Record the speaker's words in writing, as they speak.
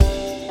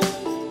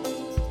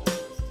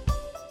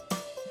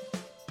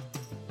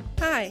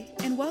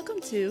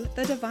Welcome to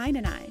The Divine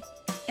and I,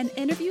 an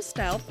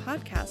interview-styled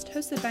podcast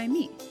hosted by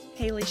me,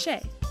 Haley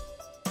Shea.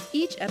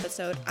 Each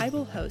episode, I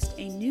will host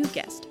a new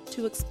guest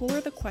to explore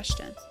the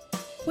question,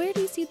 where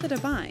do you see the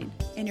divine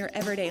in your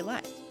everyday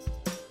life?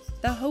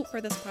 The hope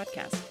for this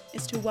podcast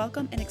is to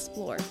welcome and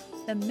explore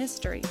the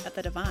mystery of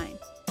the divine,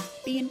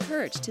 be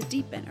encouraged to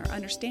deepen our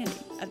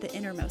understanding of the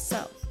innermost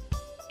self,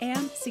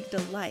 and seek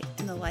delight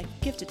in the life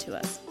gifted to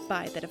us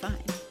by the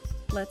divine.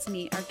 Let's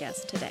meet our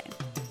guest today.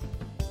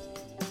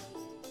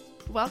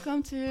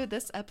 Welcome to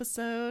this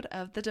episode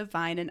of The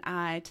Divine and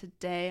I.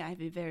 Today, I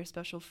have a very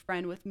special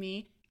friend with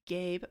me,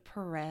 Gabe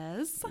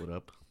Perez. What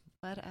up?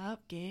 What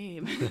up,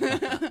 Gabe?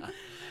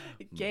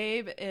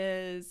 Gabe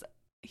is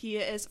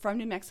from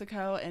New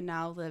Mexico and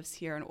now lives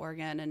here in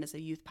Oregon and is a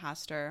youth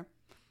pastor.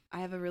 I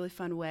have a really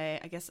fun way,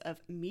 I guess,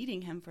 of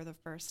meeting him for the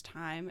first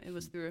time. It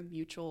was through a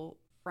mutual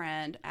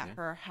friend at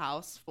her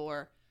house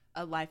for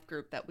a life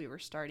group that we were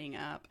starting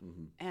up.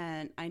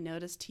 And I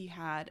noticed he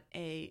had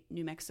a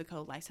New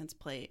Mexico license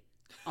plate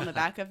on the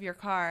back of your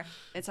car.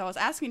 And so I was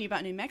asking you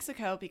about New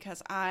Mexico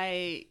because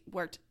I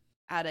worked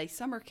at a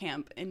summer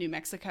camp in New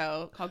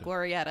Mexico called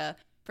Glorieta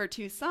for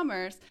 2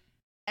 summers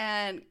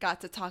and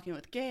got to talking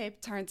with Gabe.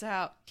 Turns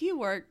out he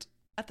worked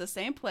at the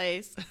same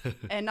place,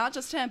 and not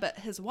just him, but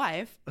his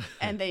wife,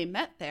 and they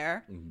met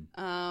there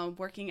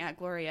working at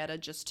Glorieta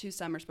just 2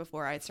 summers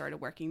before I had started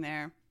working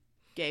there.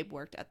 Gabe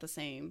worked at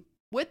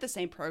with the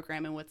same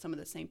program and with some of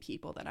the same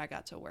people that I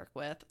got to work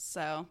with.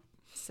 So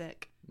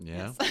sick.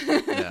 Yeah.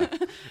 Yes. Yeah.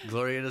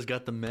 Glorieta's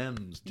got the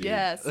memes, dude.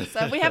 Yes.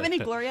 So if we have any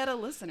Glorieta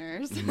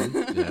listeners,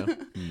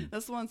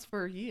 this one's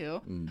for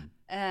you.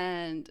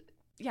 And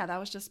yeah, that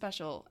was just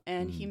special.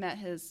 And he met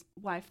his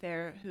wife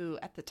there, who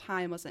at the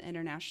time was an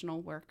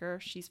international worker.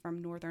 She's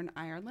from Northern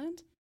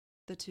Ireland.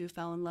 The two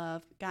fell in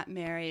love, got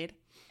married.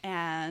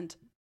 And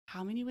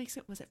how many weeks?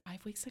 Was it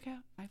 5 weeks ago?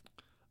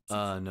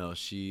 No,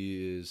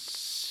 she is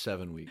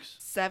 7 weeks.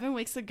 7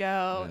 weeks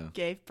ago,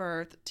 gave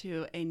birth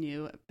to a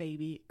new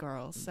baby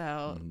girl.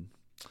 So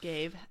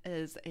Gabe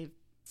is a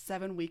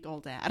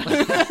 7-week-old dad.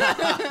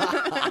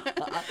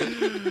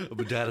 I'm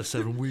a dad of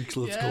 7 weeks.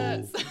 Let's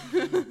go.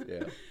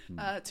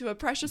 Yeah. To a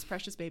precious,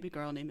 precious baby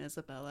girl named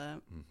Isabella.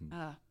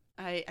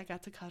 I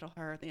got to cuddle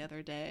her the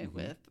other day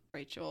with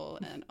Rachel,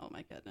 and oh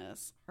my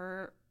goodness,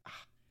 her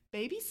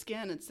baby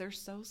skin, they're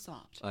so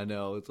soft. I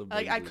know, it's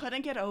amazing. Like, I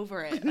couldn't get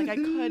over it. Like, I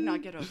could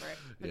not get over it.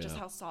 But just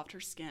how soft her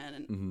skin,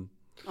 and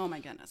oh my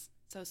goodness,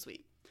 so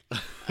sweet.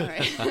 All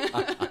right.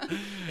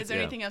 Is there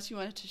anything else you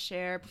wanted to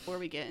share before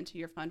we get into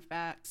your fun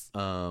facts?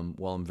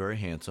 Well, I'm very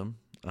handsome.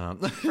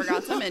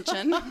 Forgot to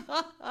mention. No,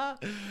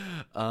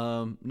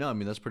 I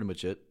mean, that's pretty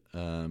much it.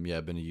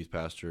 I've been a youth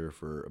pastor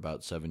for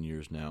about 7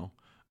 years now.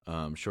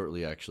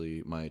 Shortly,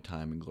 actually, my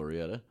time in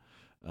Glorieta.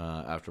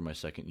 After my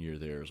second year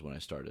there is when I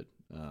started.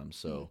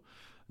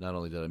 Not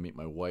only did I meet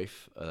my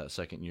wife that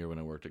second year when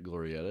I worked at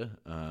Glorieta,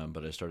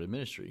 but I started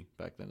ministry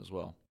back then as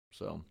well.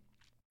 So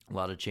a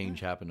lot of change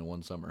happened in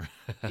 1 summer.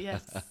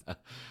 Yes.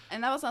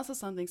 And that was also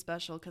something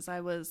special because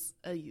I'm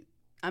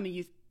a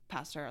youth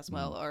pastor as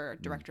well, or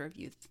director of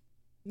youth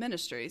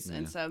ministries.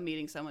 And so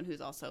meeting someone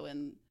who's also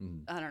in,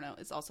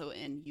 is also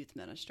in youth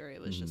ministry.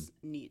 It was just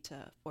neat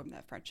to form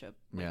that friendship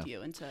with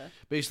you. And to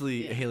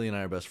basically, Haley and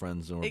I are best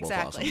friends, and we're both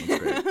awesome. It's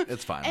great.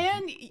 It's fine.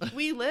 And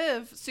we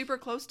live super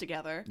close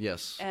together.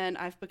 Yes. And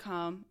I've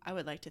become, I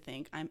would like to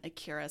think, I'm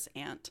Akira's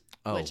aunt,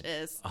 which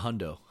is a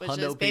hundo. Which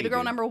hundo is baby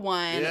girl number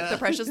 1, the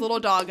precious little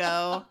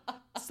doggo.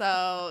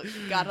 So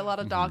got a lot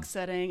of dog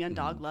sitting and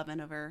dog loving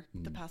over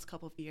the past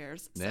couple of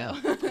years. So.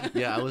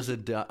 Yeah. I was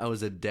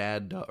a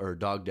dad or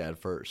dog dad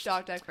first.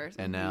 Dog dad first.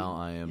 And now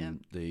I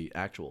am the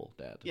actual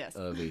dad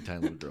of a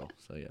tiny little girl.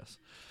 So yes.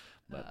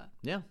 But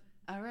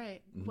All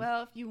right.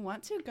 Well, if you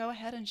want to, go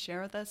ahead and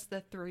share with us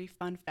the 3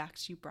 fun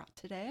facts you brought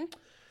today.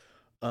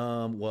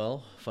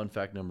 Well, fun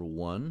fact number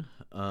 1.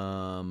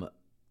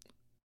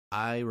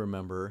 I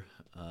remember,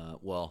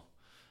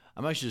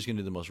 I'm actually just going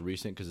to do the most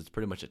recent because it's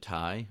pretty much a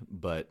tie,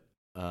 but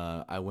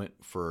I went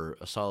for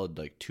a solid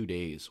 2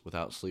 days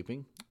without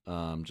sleeping,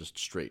 just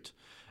straight.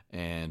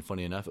 And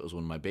funny enough, it was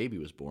when my baby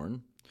was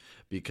born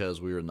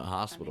because we were in the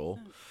hospital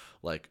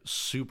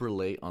super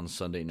late on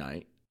Sunday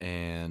night.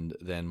 And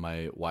then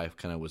my wife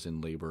kind of was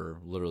in labor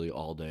literally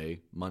all day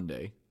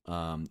Monday.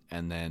 And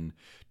then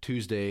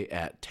Tuesday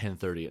at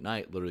 10:30 at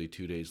night, literally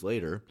 2 days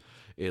later,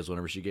 is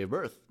whenever she gave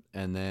birth.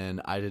 And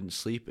then I didn't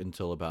sleep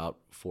until about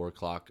 4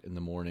 o'clock in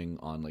the morning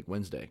on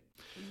Wednesday.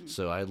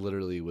 So I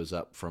literally was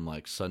up from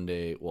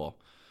Sunday,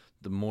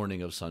 the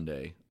morning of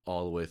Sunday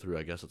all the way through,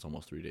 I guess it's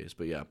almost 3 days.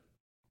 But yeah,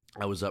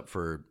 I was up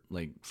for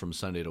from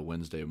Sunday to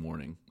Wednesday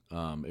morning.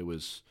 It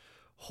was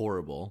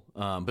horrible.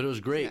 But it was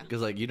great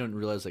because you don't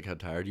realize how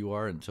tired you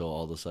are until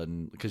all of a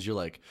sudden, because you're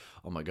like,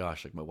 oh my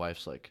gosh, my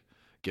wife's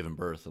giving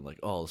birth and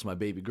oh, it's my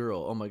baby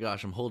girl. Oh my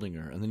gosh, I'm holding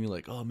her. And then you're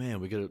like, oh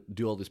man, we got to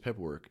do all this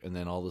paperwork. And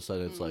then all of a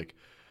sudden it's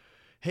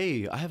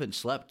hey, I haven't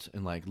slept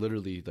in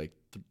literally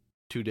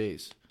 2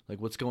 days.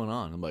 What's going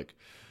on? I'm like,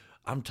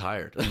 I'm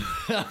tired.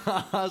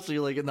 So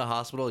you're in the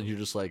hospital and you're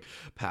just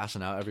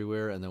passing out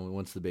everywhere. And then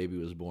once the baby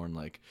was born,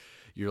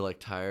 you're like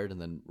tired, and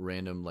then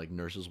random like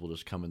nurses will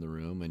just come in the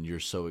room, and you're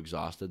so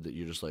exhausted that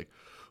you're just like,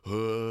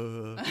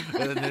 and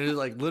then there's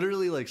like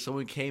literally like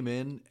someone came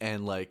in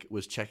and like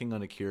was checking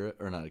on Akira,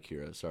 or not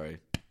Akira, sorry.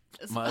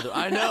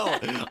 I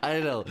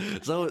know.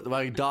 So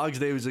my dog's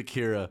name is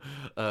Akira.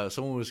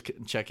 Someone was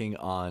checking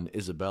on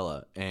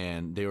Isabella,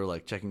 and they were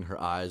like checking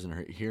her eyes and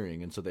her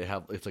hearing. And so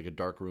it's like a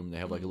dark room. They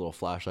have like a little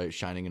flashlight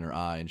shining in her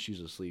eye, and she's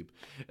asleep.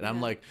 And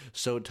I'm like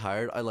so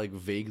tired. I like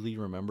vaguely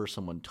remember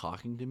someone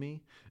talking to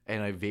me,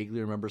 and I vaguely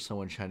remember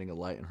someone shining a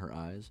light in her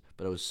eyes.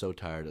 But I was so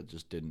tired it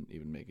just didn't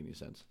even make any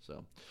sense.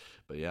 So,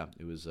 but yeah,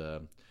 it was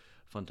a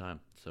fun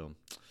time. So,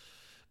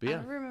 but yeah,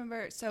 I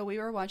remember. So we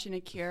were watching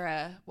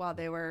Akira while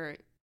they were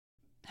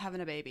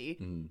having a baby,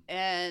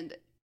 and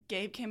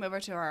Gabe came over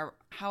to our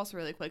house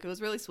really quick. It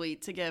was really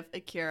sweet to give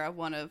Akira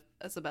one of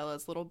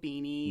Isabella's little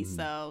beanies,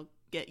 so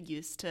get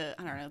used to,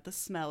 I don't know, the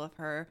smell of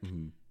her.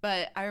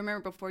 But I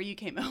remember before you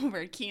came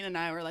over, Keen and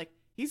I were like,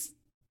 he's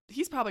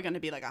probably going to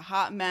be like a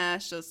hot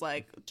mess,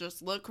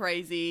 just look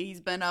crazy.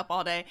 He's been up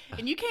all day.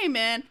 And you came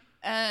in,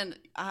 and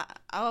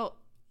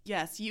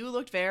yes, you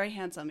looked very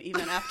handsome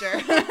even after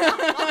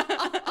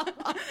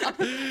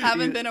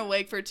having been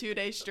awake for 2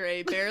 days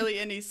straight, barely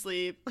any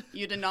sleep.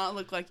 You did not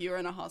look like you were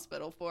in a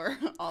hospital for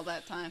all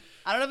that time.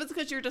 I don't know if it's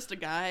because you're just a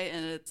guy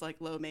and it's like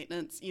low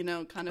maintenance, kind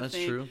of thing.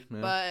 That's true.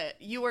 Yeah.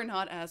 But you were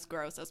not as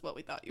gross as what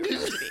we thought you were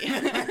going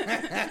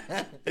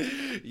to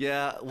be.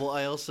 Yeah. Well,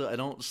 I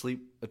don't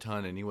sleep a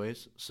ton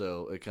anyways,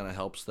 so it kind of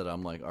helps that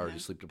I'm like already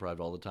sleep deprived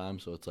all the time.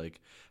 So it's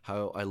like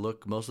how I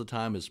look most of the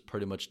time is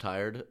pretty much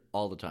tired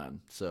all the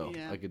time. So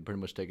I could pretty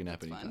much take a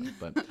nap anytime.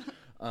 But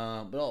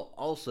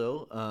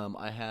also,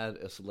 I had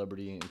a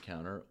celebrity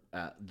encounter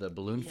at the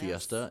Balloon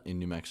Fiesta in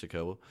New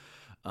Mexico.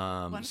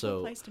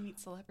 Wonderful place to meet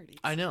celebrities.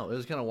 I know, it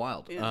was kind of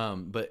wild. Yeah.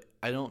 But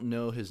I don't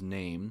know his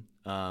name.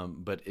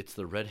 But it's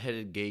the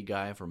redheaded gay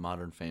guy from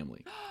Modern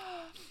Family.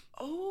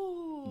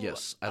 Oh.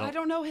 Yes. I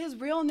don't know his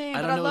real name,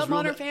 but I love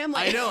Modern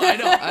Family. I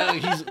know.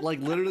 He's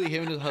like literally,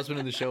 him and his husband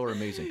in the show are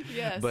amazing.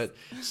 Yes. But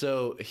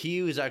so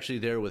he was actually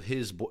there with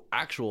his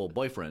actual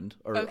boyfriend,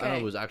 or I don't know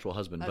if it was actual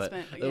husband, but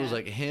it was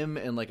like him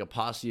and like a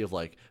posse of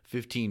like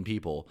 15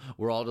 people.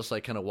 We're all just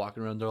like kind of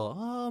walking around. They're all,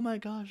 oh my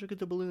gosh, look at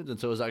the balloons. And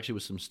so it was actually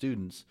with some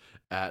students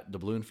at the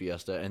Balloon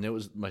Fiesta, and it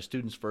was my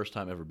students' first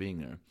time ever being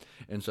there.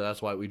 And so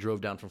that's why we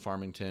drove down from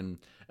Farmington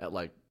at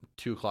like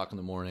 2:00 in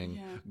the morning,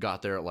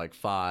 got there at like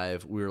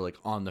 5. We were like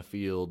on the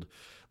field,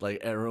 like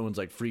everyone's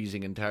like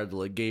freezing and tired. They're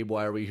like, Gabe,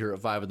 why are we here at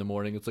 5 in the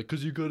morning? It's like,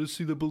 because you got to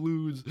see the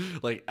balloons.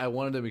 Like, I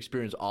wanted them to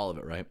experience all of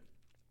it, right?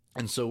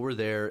 And so we're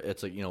there.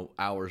 It's like,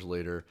 hours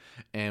later,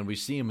 and we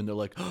see him, and they're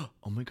like, oh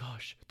my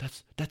gosh,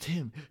 that's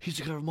him. He's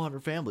the guy from Modern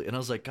Family. And I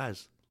was like,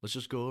 guys, let's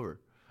just go over.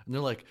 And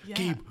they're like,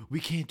 Gabe, we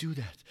can't do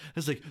that. I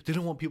was like, they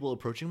don't want people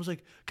approaching. I was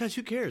like, guys,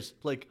 who cares?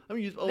 Like, I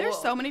mean, there's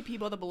so many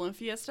people at the Balloon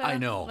Fiesta. I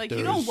know. Like,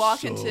 you don't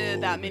walk into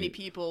that many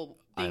people,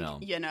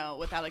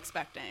 without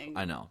expecting.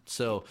 I know.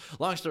 So,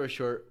 long story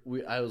short,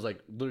 I was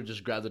like, literally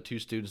just grabbed the 2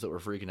 students that were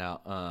freaking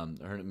out.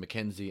 Her name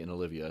Mackenzie and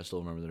Olivia. I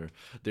still remember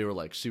they were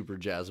like super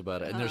jazzed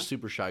about it, and they're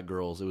super shy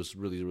girls. It was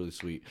really, really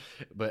sweet.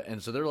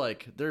 So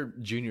they're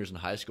juniors in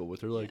high school, but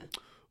they're like,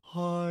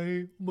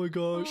 hi, oh my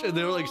gosh. And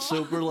they were like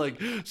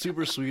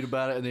super sweet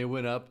about it. And they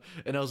went up,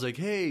 and I was like,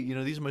 hey,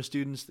 these are my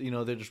students.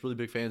 They're just really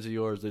big fans of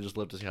yours. They just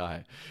love to say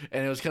hi.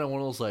 And it was kind of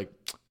one of those like,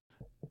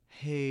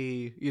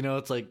 hey,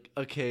 it's like,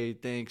 okay,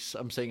 thanks.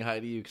 I'm saying hi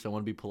to you because I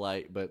want to be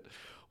polite, but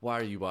why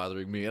are you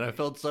bothering me? And I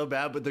felt so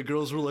bad, but the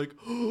girls were like,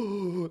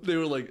 oh, they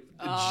were like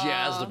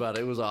jazzed about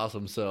it. It was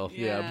awesome. So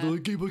yeah, they're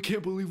like, Gabe, I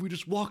can't believe we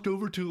just walked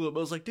over to them. I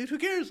was like, dude, who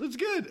cares? It's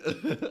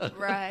good.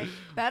 Right.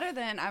 Better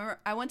than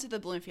I went to the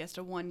Balloon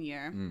Fiesta one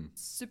year.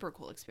 Super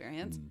cool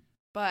experience.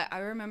 But I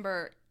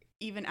remember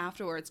even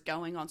afterwards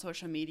going on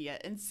social media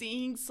and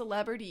seeing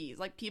celebrities,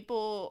 like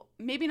people,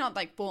 maybe not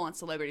like full on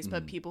celebrities,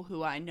 but people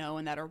who I know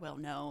and that are well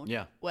known.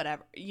 Yeah.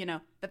 Whatever,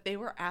 that they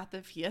were at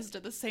the fiesta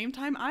the same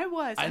time I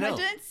was. And I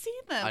didn't see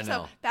them.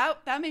 So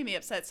that made me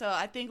upset. So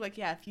I think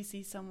if you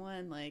see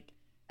someone like,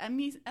 I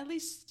mean, at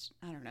least,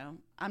 I don't know.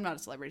 I'm not a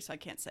celebrity, so I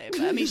can't say it.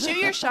 But I mean, shoot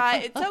your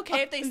shot. It's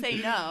okay if they say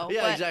no.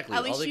 Yeah, but exactly.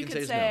 At least all you can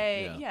could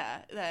say,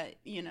 that,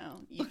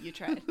 you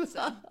tried.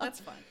 So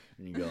that's fun.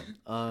 There you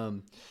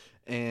go.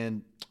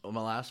 And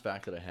my last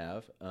fact that I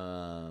have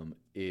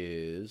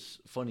is,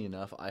 funny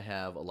enough, I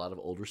have a lot of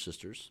older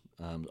sisters.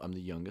 I'm the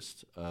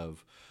youngest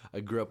I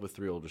grew up with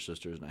 3 older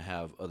sisters, and I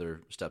have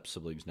other step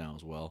siblings now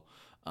as well.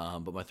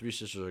 But my 3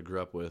 sisters I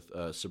grew up with,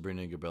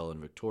 Sabrina, Gabriella,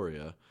 and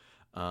Victoria.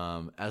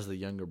 As the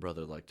younger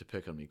brother, like to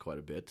pick on me quite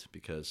a bit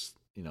because,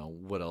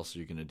 what else are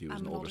you going to do as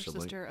an older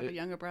sibling? Sister of a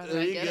younger brother.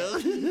 There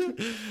you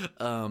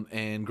go.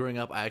 And growing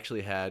up, I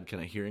actually had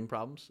kind of hearing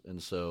problems,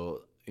 and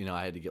so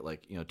I had to get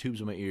like tubes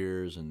in my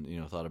ears, and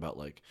thought about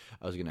like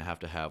I was gonna have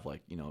to have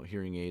like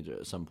hearing aids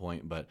at some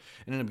point, but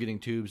I ended up getting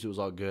tubes. It was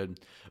all good.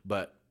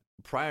 But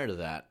prior to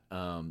that,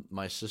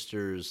 my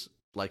sisters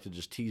like to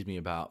just tease me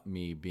about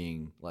me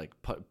being like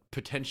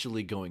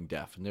potentially going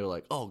deaf, and they're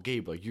like, "Oh,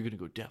 Gabe, like you're gonna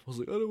go deaf." I was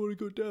like, "I don't want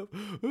to go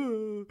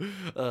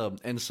deaf."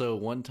 And so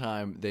one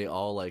time they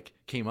all like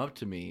came up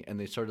to me and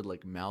they started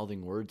like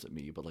mouthing words at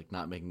me, but like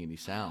not making any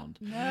sound.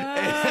 No.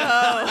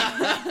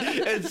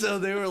 And so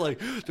they're like,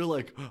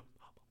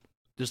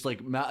 just like,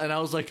 and I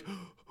was like,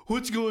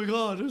 what's going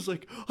on? I was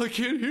like, I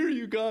can't hear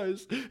you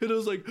guys. And I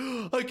was like,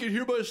 I can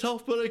hear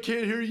myself, but I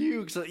can't hear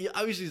you. Because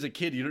obviously as a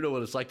kid, you don't know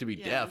what it's like to be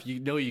deaf. You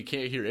know you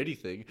can't hear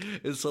anything.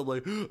 And so I'm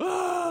like,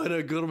 ah, and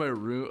I go to my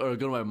room, or I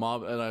go to my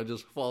mom, and I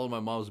just fall in my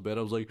mom's bed.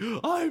 I was like,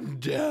 I'm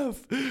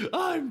deaf.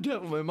 I'm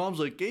deaf. And my mom's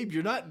like, Gabe,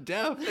 you're not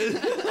deaf.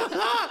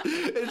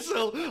 And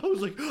so I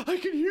was like, I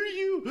can hear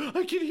you.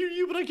 I can hear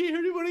you, but I can't hear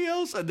anybody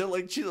else. And then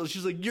like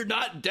she's like, you're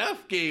not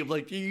deaf, Gabe.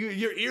 Like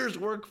your ears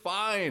work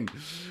fine.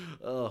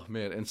 Oh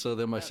man. And so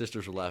then my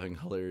sisters were laughing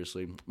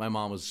hilariously. My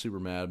mom was super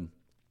mad.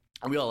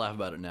 And we all laugh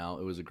about it now.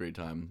 It was a great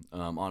time.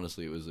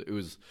 Honestly,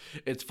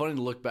 it's funny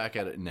to look back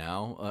at it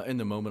now. In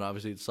the moment,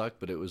 obviously it sucked,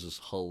 but it was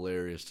just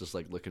hilarious. Just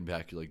like looking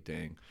back, you're like,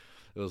 dang,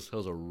 it was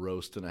a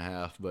roast and a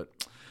half.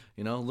 But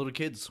you know, little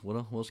kids, what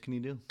else can you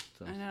do?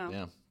 So, I know.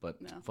 Yeah, but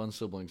fun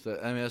siblings.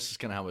 I mean, that's just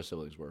kind of how my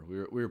siblings were.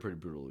 We were pretty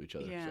brutal to each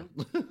other. Yeah.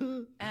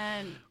 So.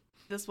 And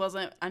this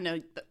wasn't, I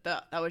know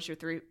that was your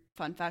 3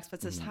 fun facts,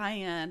 but to tie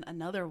in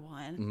another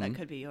one that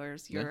could be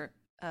yours,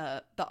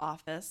 The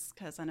Office,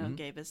 because I know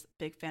Gabe is a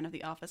big fan of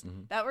The Office.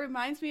 That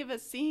reminds me of a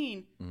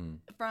scene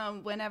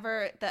from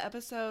whenever the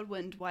episode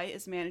when Dwight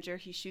is manager,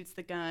 he shoots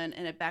the gun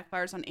and it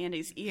backfires on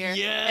Andy's ear.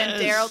 Yes!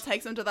 And Daryl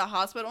takes him to the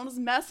hospital and is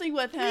messing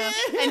with him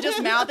and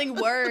just mouthing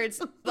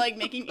words, like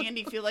making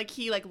Andy feel like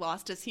he like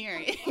lost his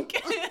hearing.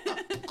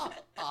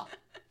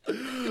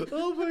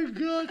 Oh my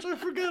gosh, I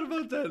forgot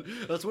about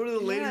that. That's one of the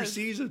later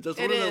seasons. That's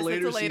one of the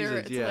later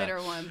seasons. It's a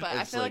later one, but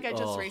I feel like I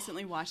just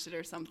recently watched it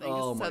or something.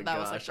 Oh so my that gosh,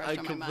 was like fresh I on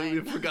my mind.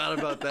 completely forgot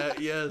about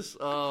that. Yes.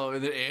 Oh,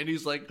 and then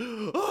Andy's like,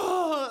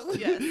 oh,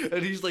 yes.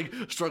 And he's like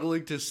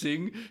struggling to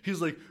sing. He's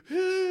like,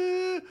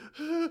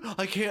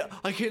 I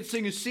can't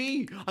sing a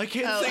C. I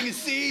can't sing a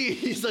C.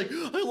 He's like,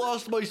 I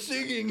lost my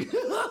singing.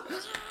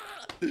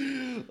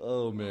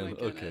 Oh man.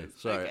 Okay.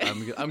 Sorry.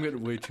 Okay. I'm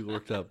getting way too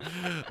worked up.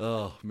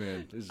 Oh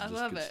man. This is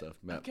just good stuff.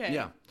 Matt. Okay.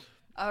 Yeah.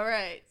 All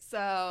right.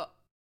 So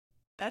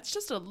that's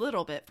just a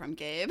little bit from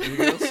Gabe.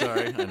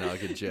 Sorry. I know. I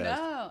get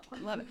jazzed. No.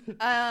 Love it.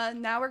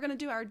 Now we're going to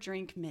do our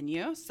drink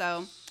menu.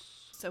 So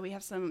we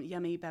have some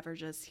yummy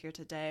beverages here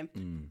today.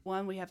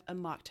 One, we have a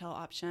mocktail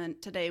option.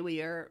 Today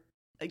we are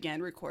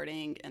again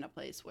recording in a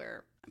place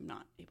where I'm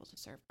not able to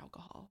serve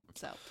alcohol,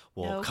 so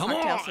no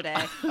cocktails today.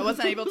 I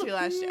wasn't able to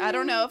last year. I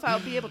don't know if I'll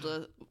be able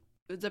to.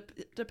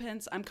 It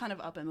depends. I'm kind of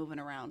up and moving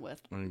around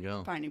with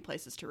finding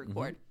places to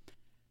record.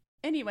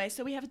 Anyway,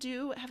 so we have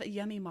a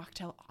yummy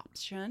mocktail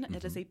option.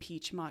 It is a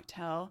peach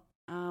mocktail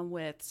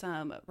with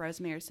some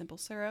rosemary simple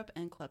syrup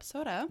and club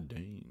soda.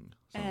 Dang.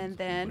 And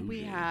then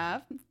we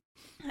have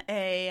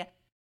a.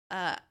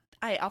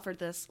 I offered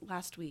this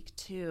last week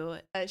too.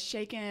 A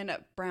shaken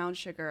brown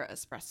sugar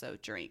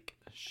espresso drink.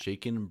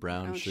 Shaken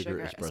brown sugar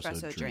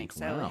espresso drink.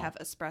 So we have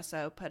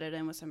espresso, put it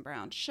in with some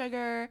brown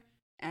sugar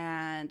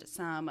and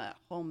some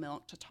whole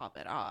milk to top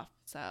it off.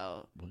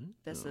 So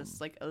this is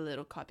like a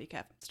little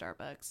copycat from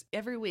Starbucks.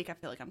 Every week I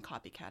feel like I'm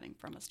copycatting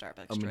from a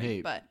Starbucks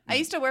drink. But I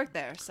used to work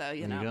there, so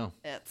you know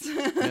it's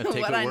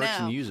take what I know.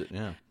 And use it.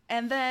 Yeah.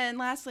 And then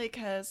lastly,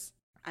 because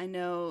I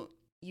know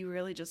you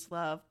really just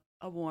love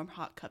a warm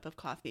hot cup of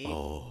coffee.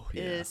 Oh,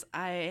 yeah. Is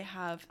I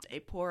have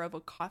a pour over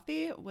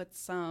coffee with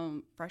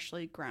some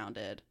freshly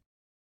grounded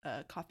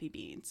coffee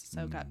beans.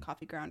 So got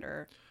coffee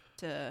grounder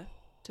to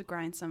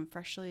grind some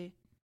freshly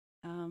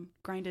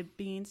grinded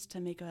beans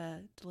to make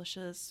a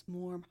delicious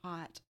warm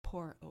hot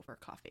pour over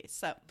coffee.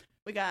 So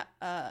we got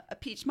a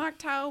peach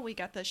mocktail, we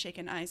got the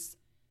shaken ice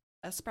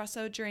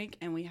espresso drink,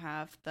 and we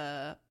have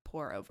the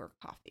pour over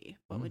coffee.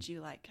 What would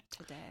you like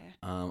today?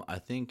 I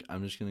think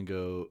I'm just gonna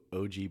go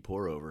OG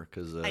pour over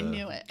because I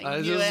knew it. I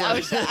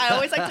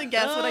always like to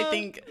guess what I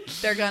think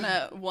they're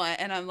gonna want,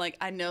 and I'm like,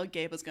 I know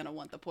Gabe was gonna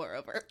want the pour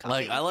over coffee.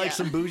 Like I like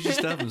some bougie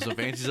stuff and some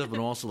fancy stuff, and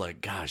also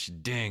like, gosh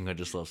dang, I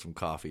just love some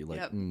coffee.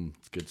 Like,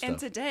 it's good stuff. And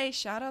today,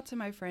 shout out to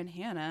my friend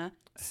Hannah.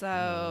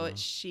 So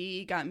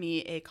she got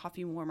me a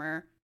coffee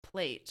warmer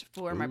plate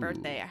for my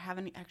birthday. I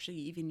haven't actually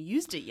even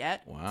used it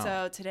yet. Wow.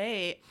 So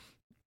today,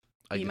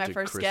 be my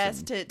first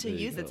guest to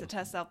use it to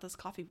test out this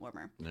coffee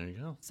warmer. There you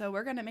go. So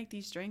we're going to make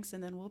these drinks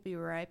and then we'll be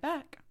right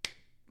back.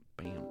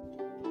 Bam.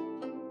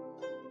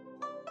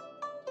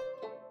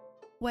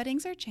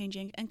 Weddings are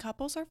changing and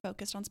couples are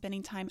focused on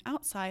spending time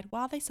outside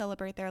while they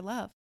celebrate their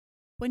love.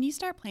 When you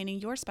start planning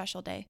your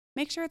special day,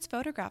 make sure it's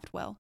photographed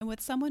well and with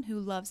someone who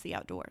loves the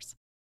outdoors.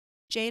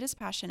 Jade is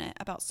passionate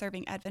about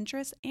serving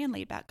adventurous and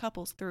laid-back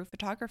couples through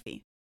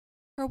photography.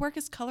 Her work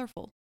is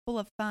colorful, full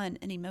of fun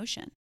and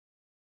emotion.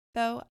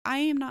 Though I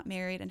am not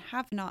married and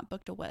have not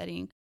booked a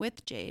wedding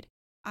with Jade,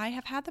 I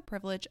have had the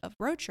privilege of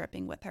road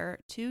tripping with her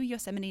to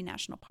Yosemite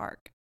National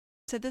Park.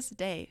 To this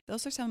day,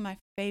 those are some of my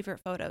favorite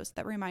photos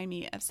that remind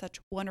me of such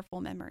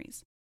wonderful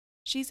memories.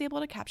 She's able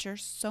to capture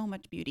so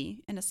much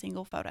beauty in a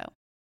single photo.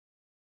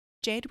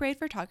 Jade Braid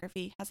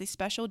Photography has a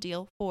special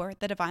deal for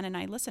the Divine and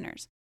I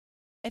listeners.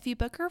 If you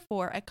book her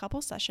for a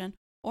couple session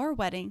or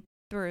wedding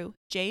through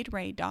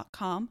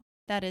jaderae.com,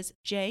 that is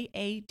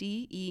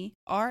JADERAE.com,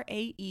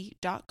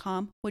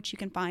 which you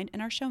can find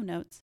in our show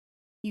notes,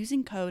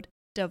 using code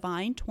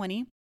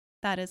DIVINE20,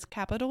 that is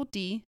capital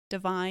D,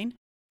 Divine,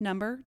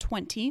 number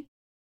 20,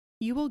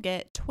 you will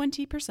get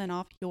 20%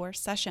 off your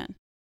session.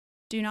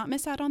 Do not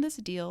miss out on this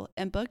deal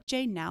and book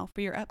Jade now for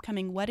your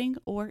upcoming wedding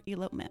or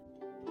elopement.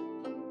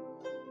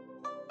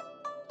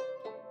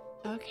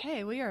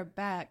 Okay, we are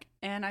back,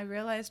 and I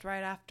realized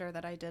right after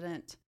that I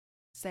didn't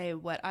say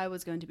what I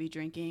was going to be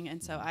drinking,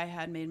 and so I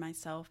had made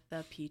myself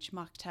the peach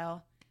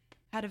mocktail.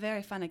 Had a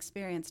very fun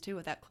experience, too,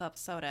 with that club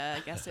soda.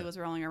 I guess it was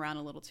rolling around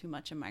a little too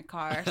much in my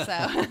car,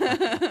 so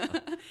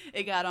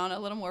it got on a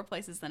little more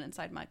places than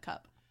inside my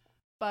cup.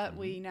 But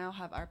we now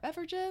have our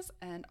beverages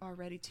and are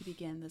ready to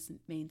begin this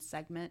main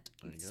segment.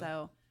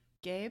 So,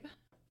 Gabe,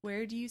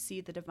 where do you see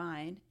the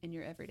divine in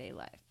your everyday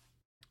life?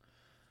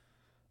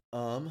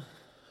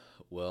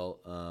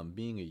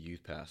 Being a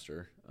youth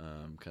pastor,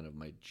 kind of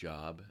my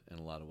job and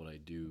a lot of what I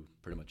do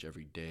pretty much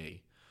every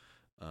day,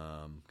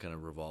 kind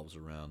of revolves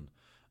around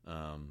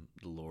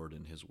the Lord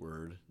and His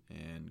Word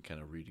and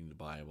kind of reading the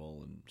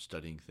Bible and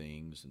studying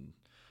things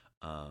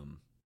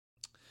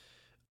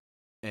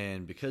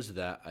and because of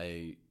that,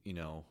 I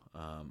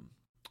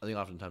think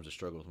oftentimes I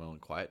struggle with my own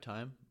quiet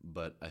time,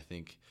 but I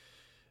think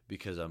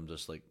because I'm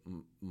just like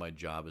my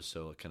job is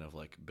so kind of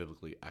like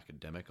biblically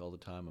academic all the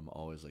time, I'm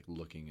always like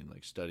looking and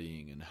like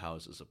studying and how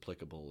is this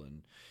applicable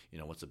and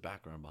what's the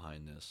background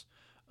behind this.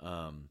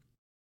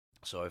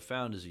 So I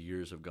found as the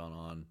years have gone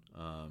on,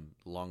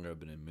 the longer I've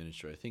been in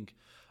ministry, I think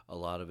a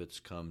lot of it's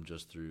come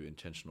just through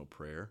intentional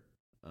prayer,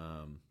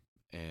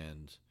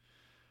 and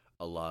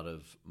a lot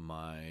of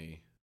my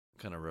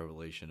kind of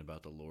revelation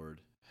about the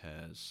Lord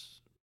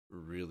has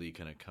really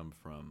kind of come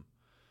from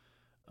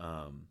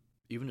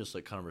even just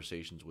like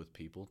conversations with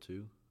people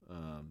too,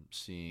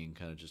 seeing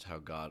kind of just how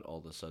God all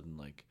of a sudden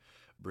like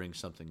brings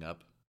something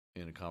up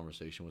in a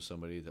conversation with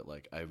somebody that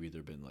like I've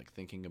either been like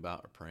thinking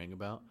about or praying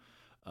about,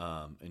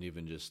 and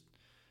even just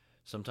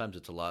sometimes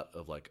it's a lot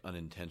of like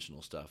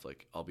unintentional stuff.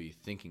 Like I'll be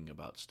thinking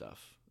about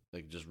stuff,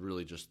 like just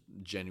really just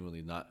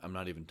genuinely I'm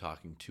not even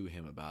talking to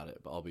him about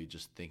it, but I'll be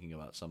just thinking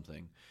about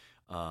something.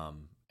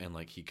 And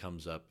like he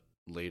comes up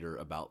later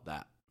about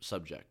that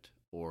subject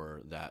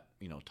or that,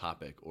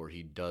 topic, or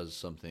he does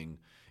something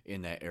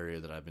in that area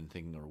that I've been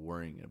thinking or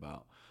worrying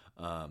about.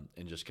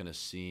 And just kind of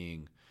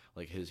seeing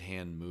like his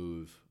hand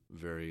move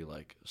very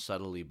like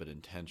subtly, but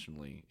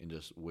intentionally in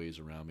just ways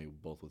around me,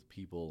 both with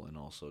people and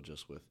also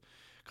just with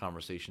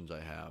conversations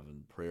I have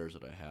and prayers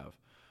that I have.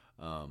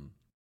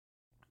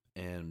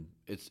 And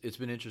it's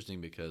been interesting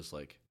because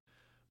like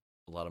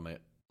a lot of my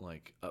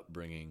like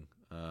upbringing,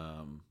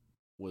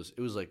 was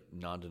like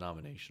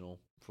non-denominational.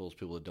 For those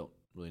people that don't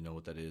really know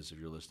what that is, if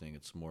you're listening,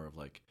 it's more of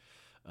like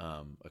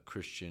a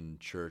Christian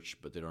church,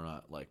 but they're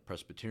not like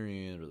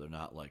Presbyterian or they're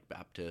not like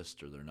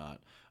Baptist or they're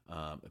not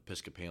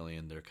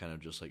Episcopalian. They're kind of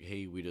just like,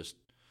 hey, we just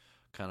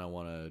kind of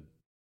want to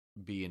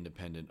be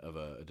independent of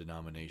a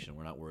denomination.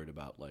 We're not worried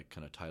about like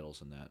kind of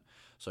titles and that.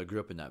 So I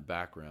grew up in that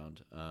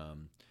background,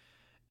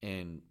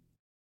 and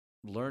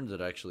learned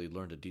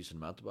a decent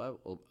amount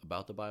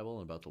about the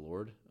Bible and about the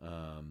Lord,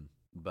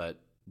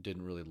 but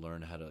didn't really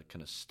learn how to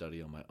kind of study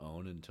on my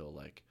own until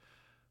like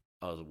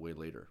I was way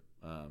later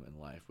in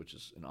life, which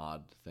is an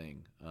odd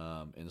thing.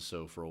 And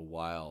so for a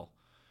while,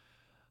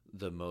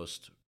 the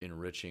most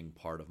enriching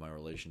part of my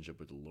relationship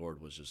with the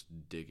Lord was just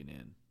digging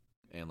in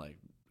and like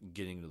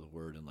getting into the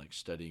Word and like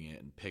studying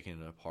it and picking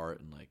it apart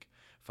and like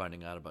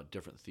finding out about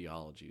different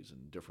theologies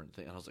and different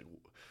things. And I was like,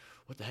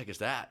 what the heck is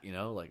that?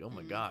 Like, oh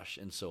my gosh.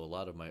 And so a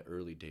lot of my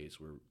early days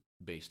were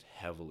based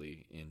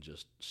heavily in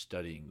just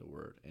studying the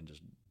Word and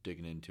just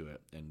digging into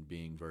it and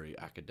being very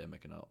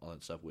academic and all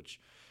that stuff, which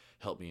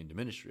helped me into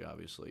ministry,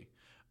 obviously.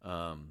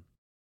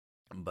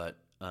 But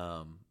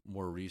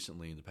more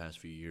recently, in the past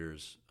few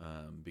years,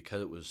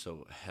 because it was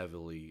so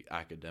heavily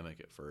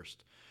academic at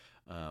first,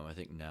 I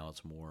think now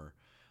it's more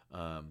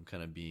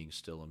kind of being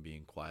still and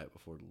being quiet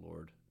before the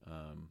Lord,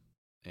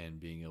 and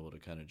being able to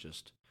kind of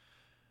just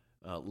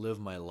live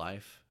my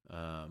life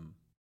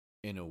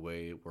in a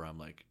way where I'm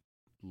like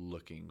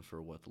looking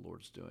for what the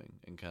Lord's doing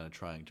and kind of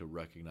trying to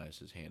recognize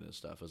His hand and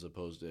stuff, as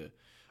opposed to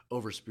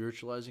over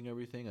spiritualizing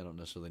everything. I don't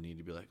necessarily need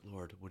to be like,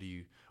 Lord, what are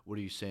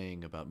you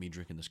saying about me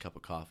drinking this cup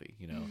of coffee?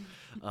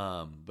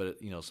 But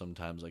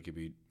sometimes I could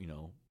be,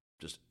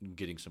 just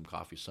getting some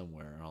coffee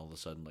somewhere, and all of a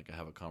sudden, like I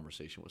have a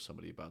conversation with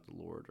somebody about the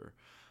Lord, or,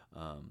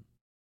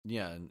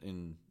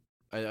 and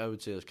I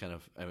would say that's kind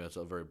of, that's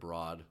a very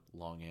broad,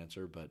 long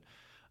answer, but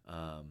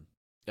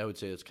I would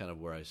say it's kind of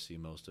where I see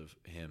most of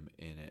Him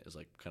in it, is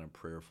like kind of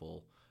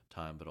prayerful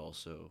time, but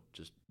also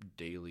just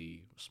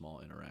daily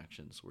small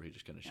interactions where He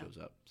just kind of shows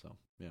up. So,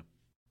 yeah.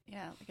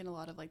 Yeah, like in a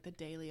lot of like the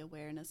daily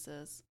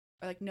awarenesses,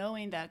 or like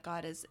knowing that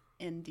God is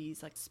in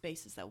these like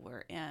spaces that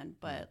we're in,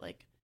 but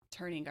like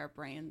turning our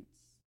brains,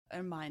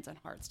 our minds and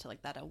hearts to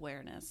like that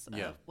awareness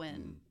of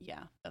when,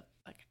 of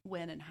like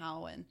when and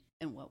how and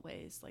in what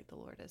ways like the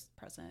Lord is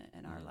present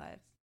in our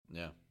lives.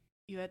 Yeah.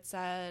 You had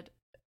said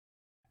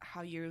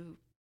how you're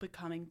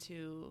becoming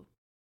to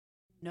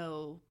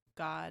know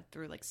God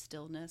through like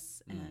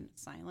stillness and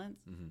silence.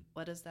 Mm-hmm.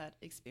 What is that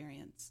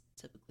experience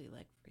typically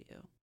like for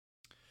you?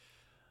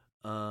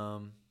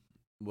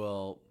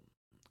 Well,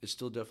 it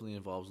still definitely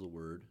involves the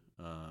word.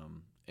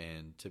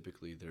 And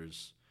typically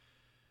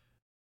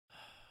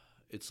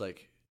it's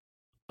like,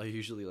 I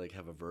usually like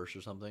have a verse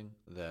or something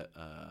that,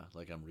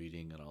 like I'm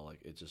reading and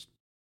I just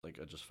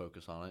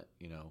focus on it,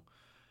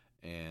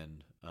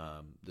 and,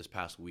 this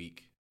past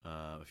week,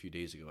 a few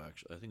days ago,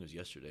 actually, I think it was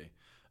yesterday,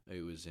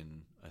 it was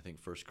in, I think,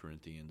 1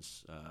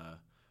 Corinthians,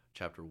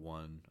 chapter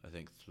 1, I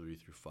think 3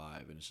 through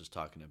 5. And it's just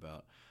talking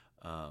about,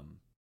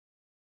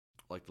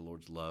 like the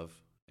Lord's love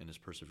and his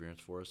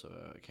perseverance for us.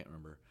 I can't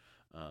remember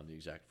the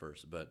exact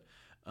verse, but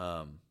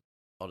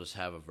I'll just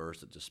have a verse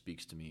that just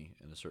speaks to me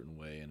in a certain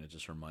way, and it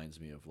just reminds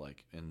me of,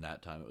 like, in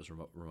that time it was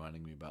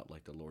reminding me about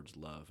like the Lord's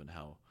love and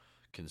how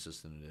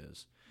consistent it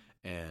is.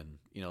 And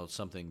it's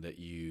something that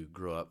you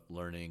grow up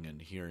learning and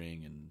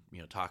hearing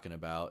and talking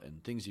about,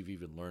 and things you've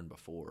even learned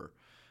before,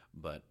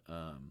 but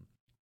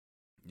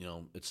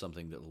it's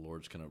something that the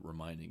Lord's kind of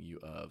reminding you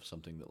of,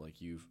 something that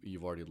like you've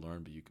already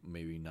learned, but you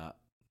maybe not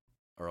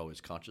are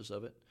always conscious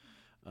of it.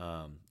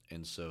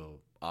 And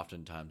so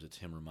oftentimes it's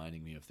him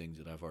reminding me of things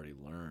that I've already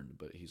learned,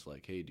 but he's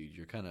like, hey dude,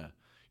 you're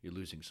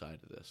losing sight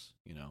of this,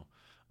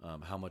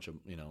 how much of,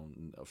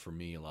 for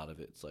me, a lot of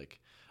it's like,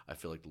 I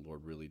feel like the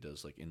Lord really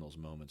does, like in those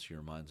moments, he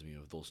reminds me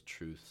of those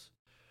truths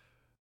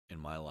in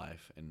my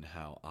life and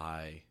how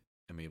I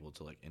am able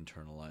to like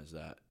internalize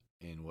that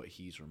in what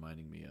he's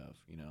reminding me of.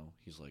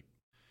 He's like,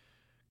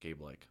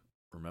 Gabe, like,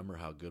 remember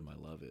how good my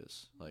love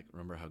is. Like,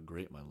 remember how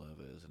great my love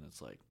is. And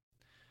it's like,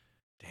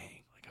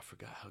 dang, like I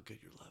forgot how good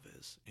your love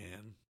is.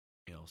 And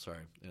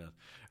sorry,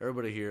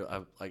 everybody here,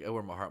 I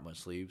wear my heart on my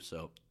sleeve,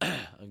 so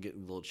I'm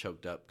getting a little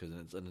choked up because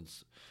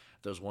it's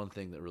there's one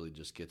thing that really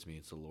just gets me.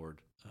 It's the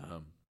Lord,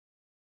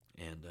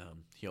 and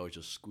he always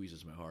just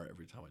squeezes my heart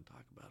every time I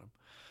talk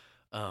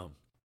about him.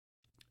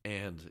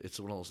 And it's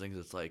one of those things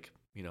that's like,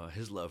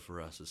 his love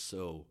for us is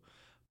so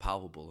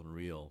palpable and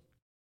real,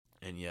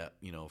 and yet,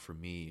 for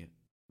me,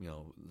 in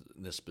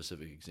this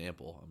specific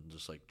example, I'm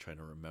just like trying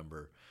to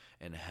remember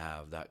and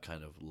have that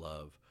kind of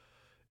love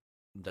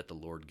that the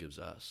Lord gives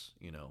us,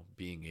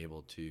 being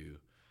able to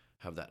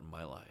have that in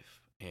my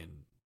life and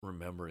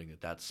remembering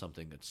that that's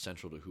something that's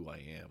central to who I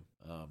am.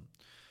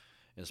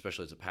 And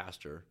especially as a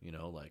pastor,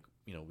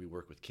 we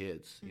work with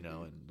kids,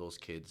 and those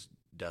kids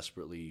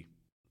desperately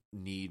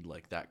need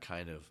like that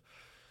kind of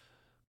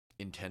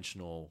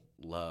intentional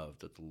love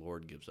that the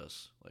Lord gives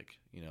us, like,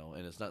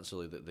 and it's not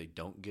necessarily that they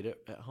don't get it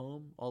at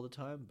home all the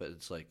time, but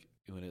it's like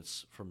when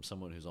it's from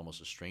someone who's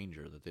almost a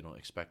stranger that they don't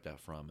expect that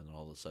from, and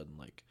all of a sudden,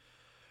 like,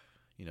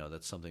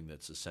 that's something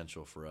that's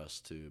essential for us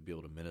to be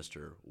able to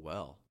minister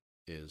well,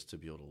 is to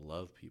be able to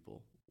love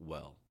people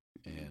well.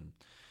 And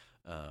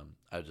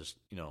I just,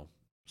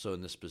 so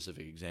in this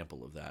specific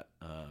example of that,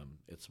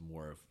 it's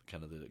more of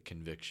kind of the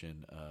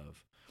conviction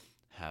of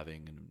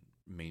having and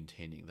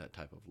maintaining that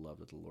type of love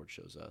that the Lord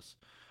shows us.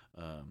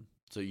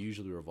 So it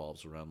usually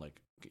revolves around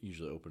like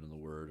usually opening the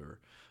Word, or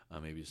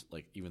maybe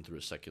like even through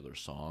a secular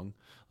song.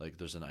 Like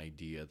there's an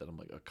idea that I'm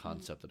like a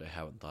concept that I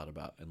haven't thought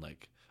about, and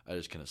like I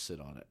just kind of sit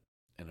on it,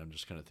 and I'm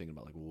just kind of thinking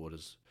about like, well,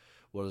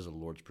 what is the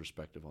Lord's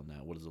perspective on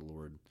that? What does the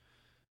Lord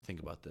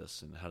think about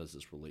this, and how does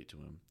this relate to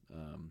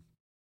him?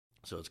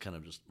 So it's kind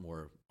of just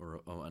more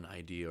or an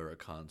idea or a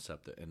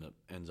concept that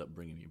ends up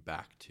bringing me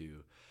back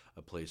to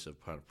a place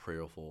of kind of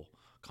prayerful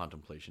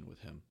contemplation with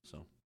him.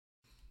 So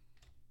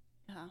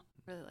yeah,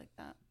 really like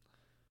that.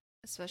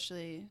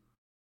 Especially,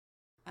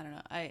 I don't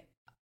know,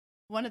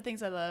 one of the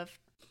things I love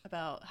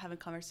about having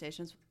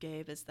conversations with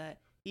Gabe is that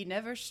he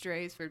never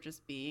strays for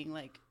just being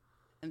like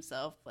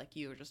himself, like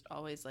you, or just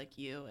always like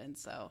you. And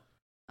so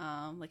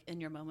like in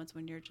your moments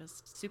when you're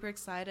just super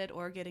excited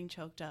or getting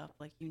choked up,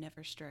 like you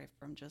never stray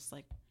from just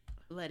like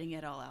letting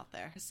it all out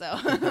there. So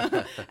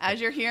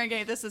as you're hearing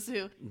Gabe, this is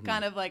who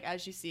kind of like,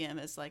 as you see him,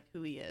 is like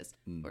who he is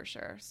for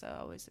sure. So I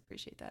always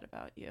appreciate that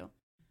about you,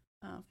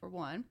 for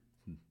one.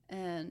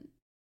 And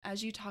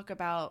as you talk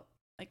about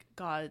like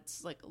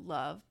God's like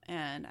love,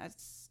 and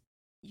as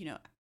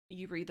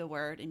you read the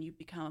Word and you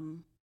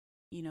become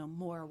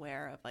more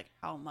aware of like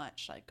how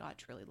much like God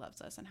truly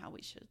loves us and how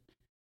we should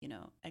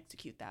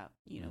execute that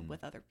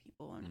with other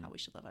people, and how we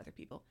should love other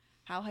people.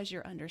 How has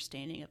your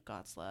understanding of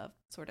God's love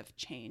sort of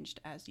changed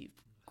as you've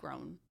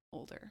grown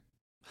older?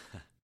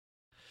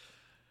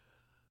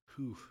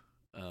 Whew.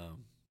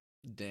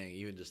 Dang,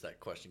 even just that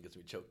question gets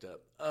me choked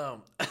up.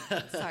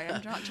 Sorry,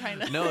 I'm not trying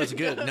to. No, it's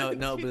good.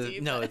 No, but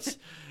deep. No,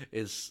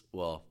 it's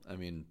well, I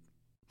mean,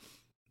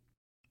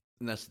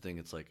 and that's the thing.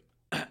 It's like,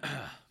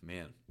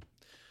 man.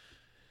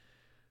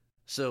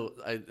 So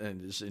and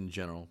just in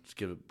general, just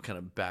give a kind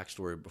of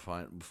backstory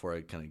before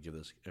I kind of give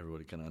this,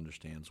 everybody kind of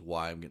understands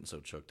why I'm getting so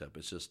choked up.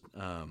 It's just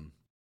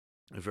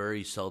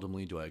very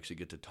seldomly do I actually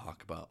get to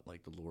talk about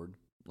like the Lord,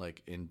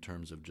 like in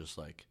terms of just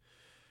like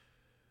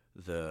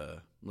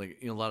a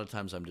lot of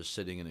times I'm just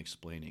sitting and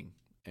explaining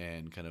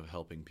and kind of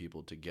helping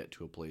people to get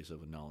to a place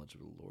of a knowledge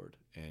of the Lord.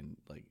 And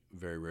like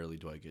very rarely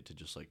do I get to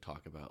just like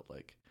talk about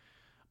like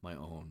my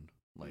own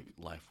like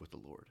life with the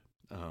Lord.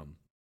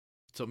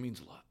 So it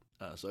means a lot.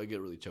 So I get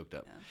really choked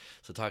up. Yeah.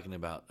 So talking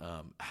about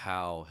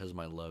how has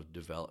my love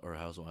developed, or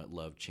how's my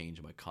love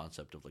changed, my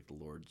concept of like the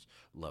Lord's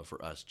love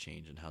for us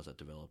changed, and how's that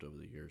developed over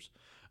the years?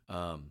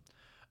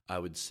 I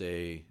would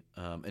say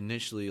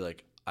initially,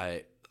 like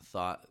I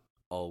thought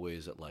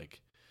always that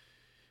like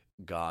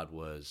God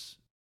was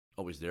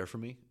always there for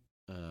me,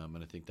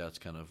 and I think that's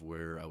kind of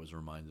where I was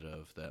reminded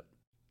of that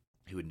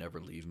He would never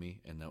leave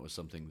me, and that was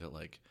something that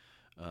like.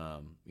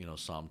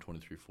 Psalm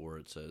 23:4,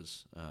 it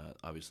says,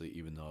 obviously,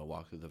 even though I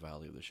walk through the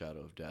valley of the shadow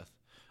of death,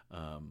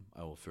 I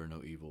will fear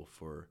no evil,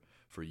 for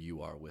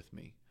you are with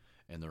me.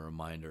 And the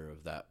reminder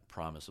of that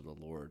promise of the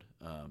Lord,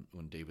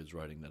 when David's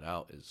writing that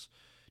out, is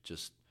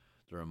just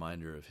the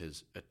reminder of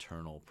His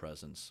eternal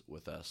presence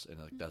with us. And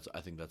like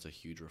I think that's a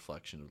huge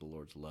reflection of the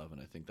Lord's love.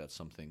 And I think that's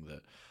something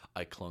that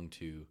I clung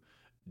to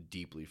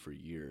deeply for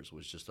years,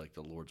 was just like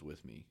the Lord's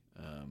with me.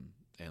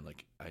 And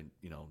like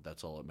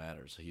that's all that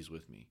matters. He's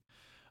with me.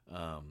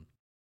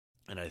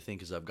 And I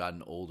think as I've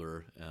gotten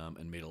older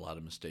and made a lot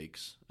of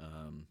mistakes,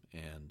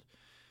 and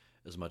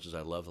as much as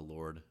I love the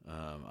Lord,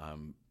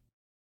 I'm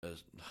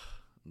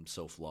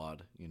so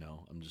flawed.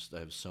 I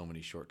have so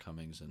many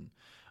shortcomings, and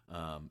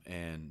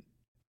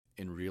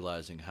in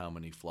realizing how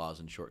many flaws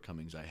and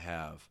shortcomings I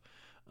have,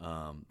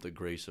 the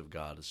grace of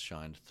God has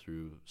shined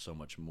through so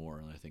much more,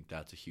 and I think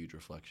that's a huge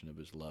reflection of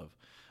His love.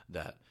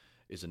 That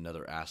is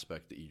another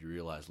aspect that you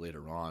realize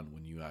later on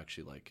when you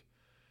actually like.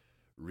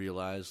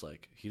 Realize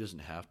like He doesn't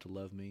have to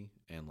love me,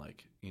 and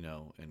like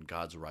and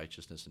God's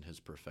righteousness and His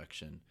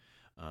perfection,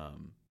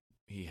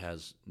 He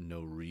has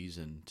no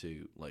reason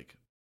to like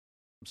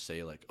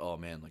say like, oh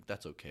man, like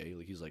that's okay.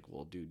 Like He's like,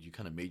 well dude, you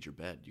kind of made your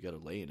bed, you got to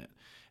lay in it.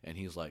 And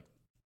He's like,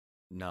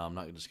 no, I'm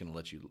not just gonna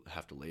let you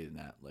have to lay in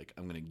that. Like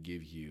I'm gonna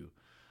give you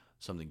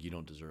something you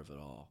don't deserve at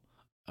all.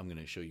 I'm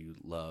gonna show you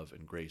love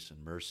and grace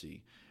and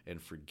mercy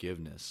and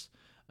forgiveness,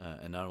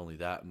 and not only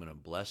that, I'm gonna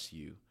bless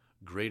you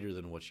greater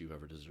than what you've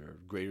ever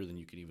deserved, greater than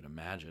you could even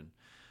imagine.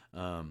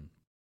 And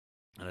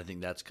I think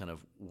that's kind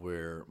of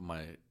where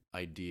my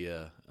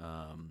idea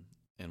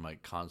and my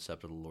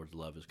concept of the Lord's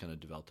love is kind of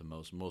developed the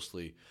most,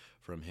 mostly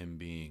from Him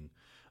being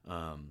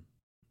kind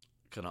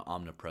of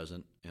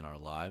omnipresent in our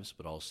lives,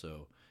 but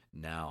also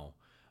now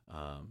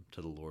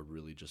to the Lord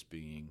really just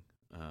being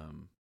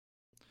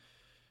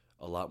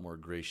a lot more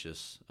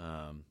gracious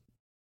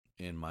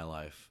in my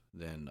life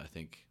than I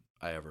think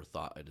I ever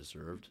thought I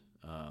deserved.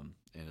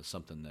 And it's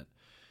something that,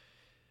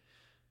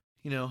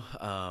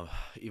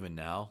 even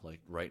now, like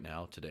right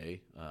now,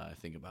 today, I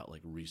think about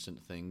like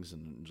recent things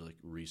and like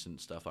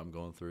recent stuff I'm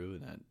going through,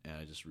 and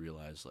I just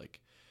realize like,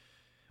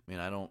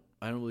 man,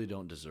 I really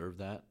don't deserve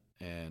that,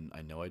 and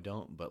I know I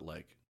don't, but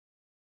like,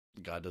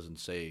 God doesn't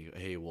say,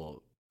 hey,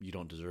 well, you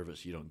don't deserve it,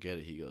 so you don't get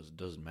it. He goes, it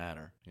doesn't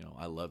matter,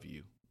 I love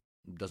you.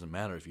 It doesn't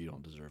matter if you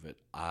don't deserve it.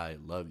 I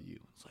love you.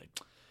 It's like,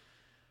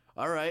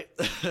 all right.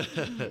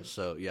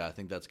 So yeah, I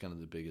think that's kind of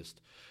the biggest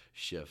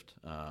shift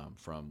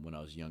from when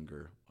I was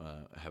younger,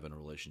 having a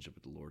relationship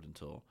with the Lord,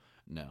 until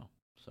now.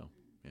 So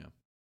yeah.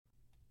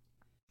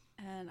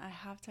 And I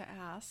have to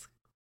ask,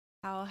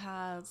 how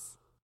has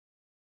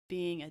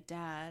being a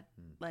dad,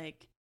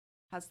 like,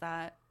 has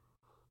that,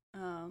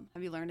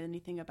 have you learned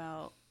anything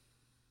about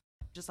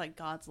just like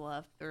God's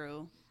love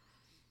through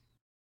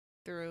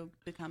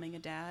becoming a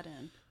dad,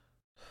 and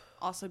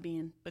also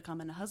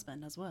becoming a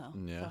husband as well?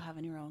 Yeah. So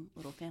having your own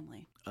little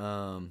family.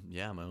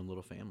 Yeah, my own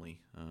little family.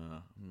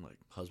 I'm like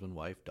husband,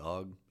 wife,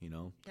 dog, Yeah.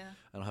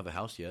 I don't have a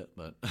house yet,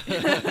 but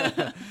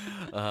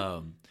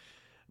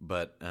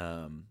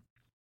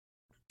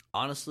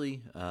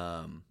honestly,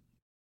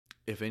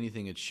 if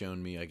anything, it's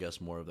shown me, I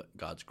guess, more of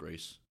God's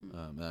grace.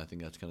 And I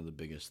think that's kind of the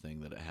biggest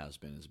thing that it has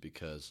been, is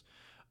because,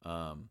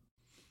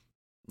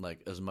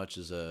 like, as much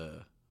as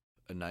a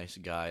nice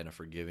guy and a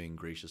forgiving,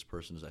 gracious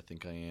person as I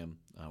think I am,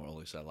 or at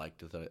least I like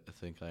to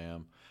think I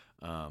am,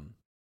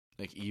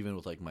 like even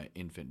with like my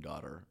infant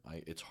daughter,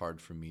 it's hard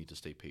for me to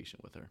stay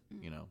patient with her,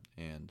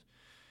 and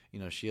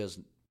she has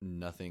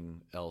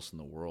nothing else in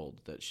the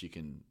world that she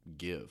can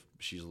give.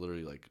 She's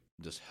literally like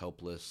this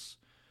helpless,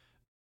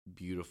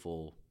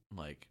 beautiful,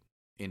 like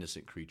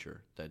innocent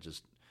creature that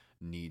just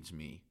needs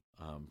me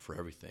for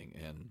everything.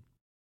 And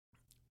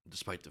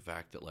despite the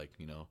fact that like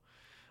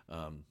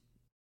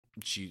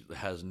she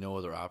has no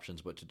other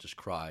options but to just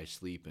cry,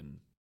 sleep,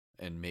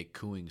 and make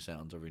cooing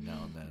sounds every now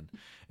and then,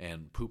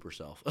 and poop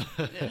herself.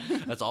 Yeah.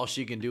 That's all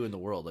she can do in the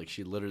world. Like,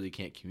 she literally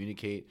can't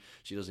communicate.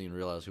 She doesn't even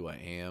realize who I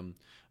am.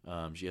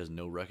 She has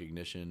no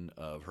recognition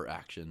of her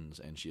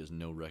actions, and she has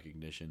no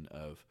recognition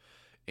of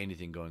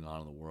anything going on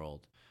in the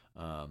world.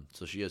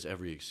 So she has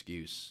every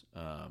excuse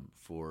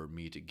for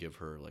me to give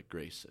her like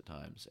grace at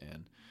times,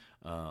 and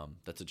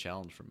that's a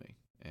challenge for me.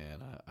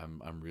 And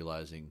I'm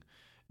realizing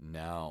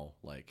now,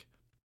 like,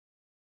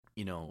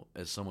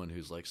 as someone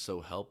who's like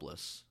so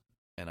helpless,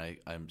 and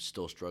I'm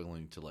still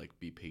struggling to like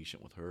be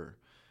patient with her,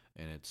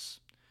 and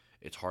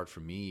it's hard for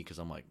me because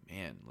I'm like,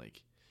 man,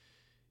 like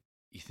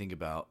you think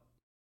about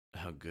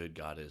how good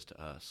God is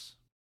to us,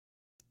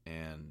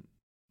 and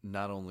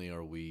not only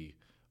are we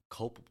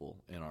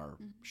culpable in our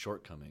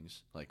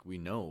shortcomings, like we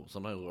know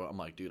sometimes I'm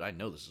like, dude, I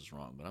know this is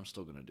wrong, but I'm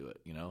still going to do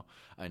it.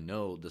 I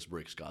know this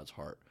breaks God's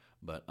heart,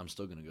 but I'm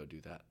still going to go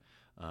do that.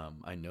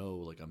 I know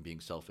like I'm being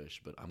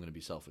selfish, but I'm going to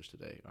be selfish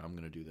today, or I'm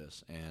going to do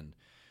this. And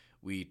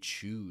we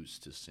choose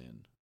to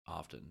sin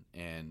often,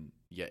 and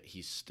yet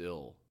he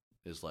still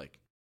is like,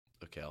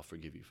 okay, I'll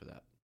forgive you for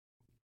that.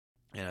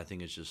 And I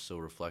think it's just so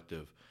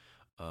reflective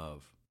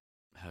of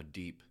how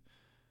deep.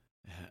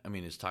 I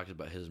mean, it's talked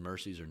about his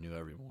mercies are new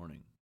every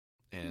morning,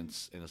 and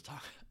it's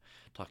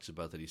talks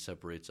about that he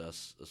separates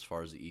us as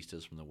far as the east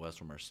is from the west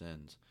from our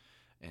sins,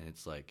 and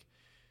it's like,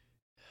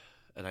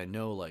 and I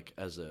know like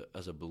as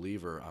a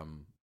believer,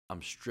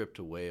 I'm stripped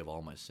away of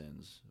all my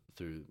sins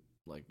through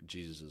like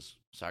Jesus'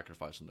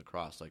 sacrifice on the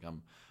cross. Like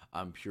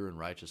I'm pure and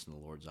righteous in the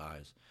Lord's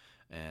eyes,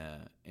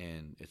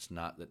 and it's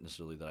not that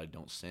necessarily that I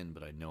don't sin,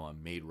 but I know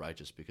I'm made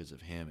righteous because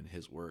of him and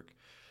his work.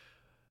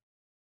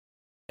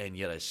 And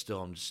yet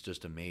I'm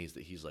just amazed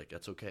that he's like,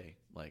 that's okay.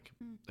 Like,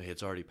 hey,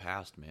 it's already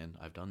passed, man.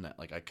 I've done that.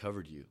 Like, I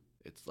covered you.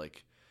 It's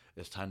like,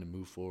 it's time to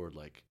move forward.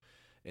 Like,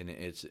 and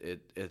I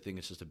think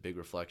it's just a big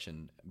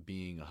reflection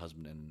being a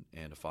husband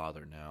and a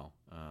father now,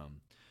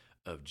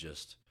 of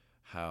just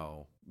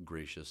how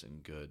gracious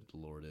and good the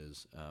Lord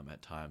is,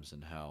 at times,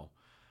 and how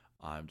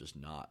I'm just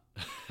not.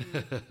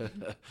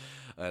 And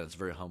it's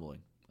very humbling.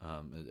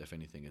 If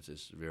anything, it's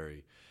just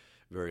very,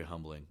 very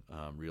humbling,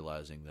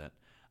 realizing that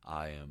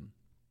I'm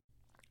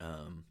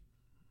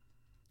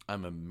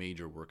a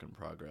major work in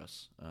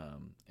progress,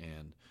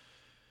 and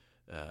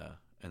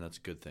that's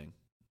a good thing.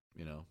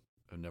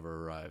 I've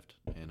never arrived,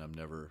 and I'm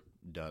never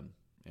done,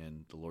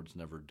 and the Lord's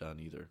never done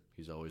either.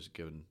 He's always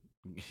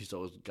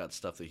got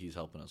stuff that he's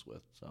helping us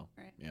with. So,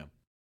 right. Yeah.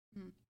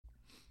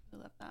 I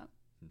love that.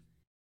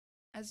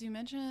 As you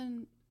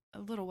mentioned a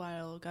little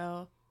while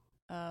ago,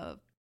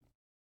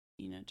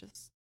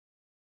 just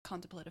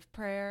contemplative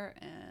prayer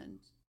and,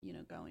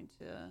 going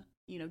to,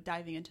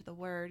 diving into the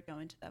word,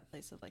 going to that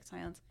place of like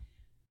silence.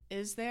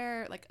 Is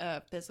there like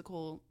a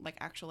physical, like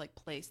actual like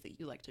place that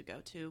you like to go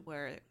to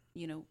where,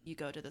 you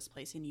go to this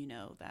place and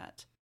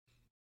that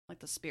like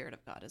the Spirit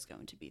of God is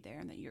going to be there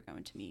and that you're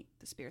going to meet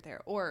the Spirit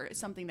there? Or is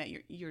something that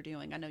you're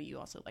doing? I know you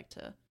also like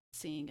to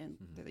sing and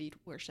lead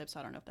worship, so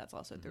I don't know if that's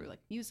also through like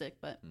music,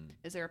 but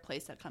is there a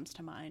place that comes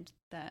to mind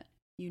that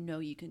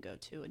you can go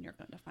to and you're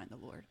going to find the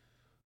Lord?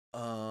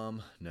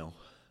 No.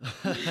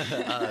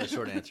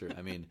 Short answer.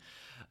 I mean,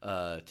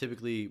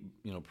 typically,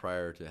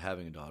 prior to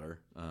having a daughter,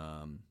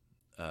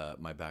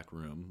 my back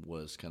room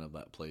was kind of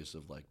that place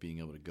of like being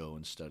able to go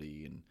and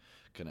study and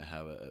kind of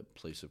have a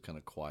place of kind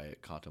of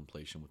quiet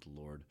contemplation with the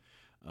Lord.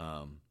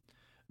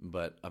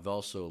 But I've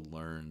also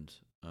learned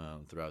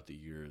throughout the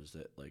years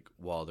that like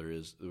while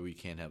we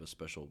can have a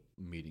special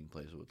meeting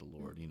place with the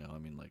Lord. I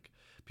mean, like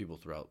people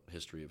throughout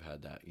history have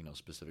had that.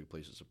 Specific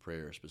places of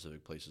prayer,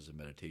 specific places of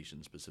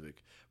meditation,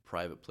 specific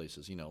private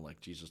places. Like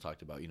Jesus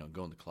talked about.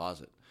 Go in the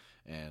closet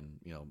and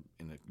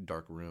in the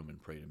dark room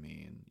and pray to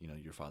me,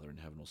 and your Father in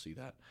heaven will see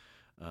that.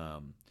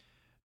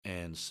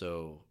 And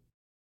so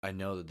I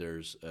know that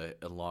there's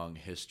a long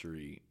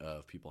history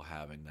of people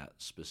having that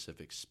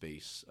specific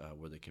space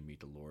where they can meet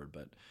the Lord.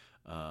 But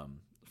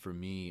for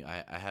me,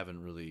 I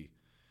haven't really.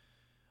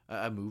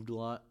 I moved a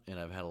lot, and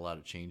I've had a lot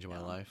of change in my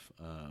life.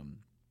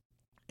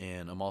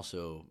 And I'm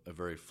also a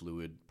very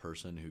fluid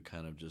person who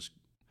kind of just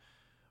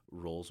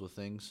rolls with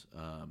things.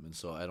 And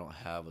so I don't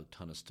have a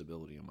ton of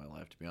stability in my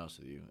life, to be honest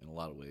with you, in a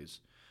lot of ways.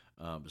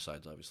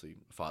 Besides obviously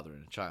a father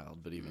and a child,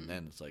 but even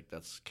then it's like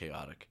that's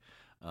chaotic.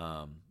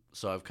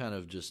 So I've kind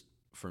of just,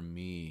 for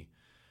me,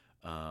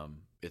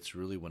 it's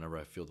really whenever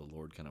I feel the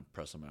Lord kind of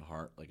press on my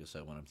heart, like I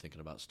said, when I'm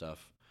thinking about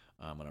stuff,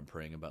 when I'm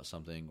praying about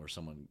something or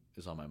someone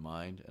is on my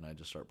mind, and I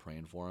just start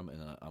praying for them,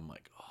 and I'm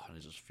like, oh, and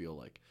I just feel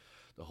like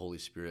the Holy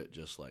Spirit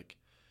just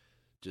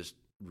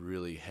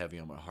really heavy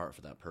on my heart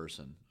for that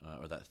person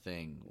or that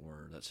thing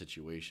or that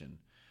situation.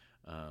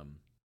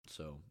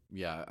 So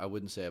yeah, I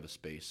wouldn't say I have a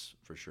space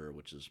for sure,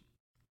 which is,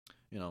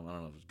 I don't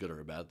know if it's a good or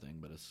a bad thing,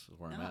 but it's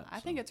where I'm at. I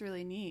think it's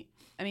really neat.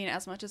 I mean,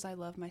 as much as I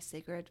love my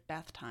sacred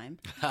bath time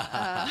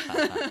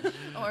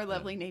or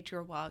lovely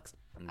nature walks,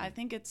 I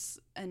think it's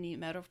a neat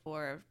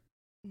metaphor of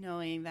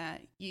knowing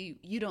that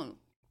you don't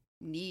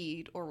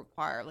need or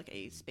require like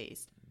a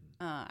space.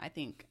 I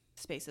think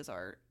spaces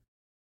are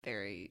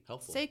very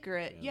helpful,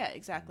 sacred. Yeah,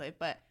 exactly.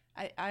 But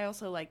I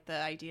also like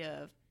the idea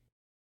of,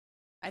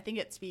 I think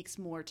it speaks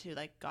more to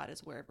like God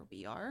is wherever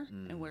we are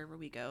and wherever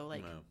we go,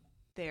 like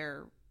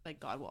there, like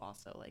God will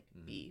also like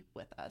be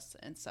with us.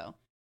 And so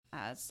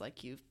as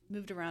like you've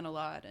moved around a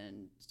lot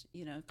and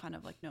kind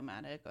of like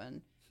nomadic,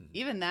 and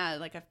even that,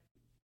 like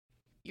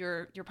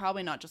you're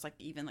probably not just like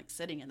even like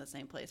sitting in the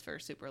same place for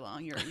super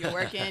long. You're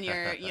working,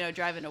 you're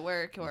driving to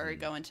work or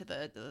going to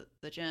the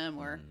gym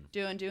or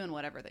doing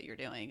whatever that you're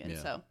doing. And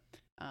so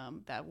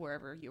that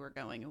wherever you are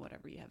going and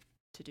whatever you have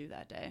to do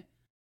that day,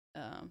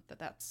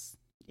 that's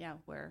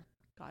where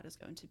God is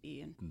going to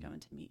be and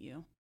going to meet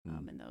you.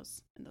 in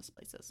those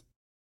places.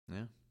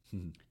 Yeah.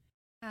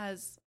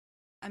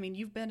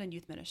 You've been in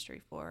youth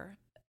ministry for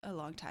a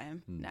long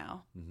time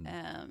now.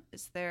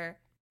 Is there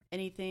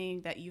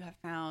anything that you have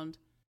found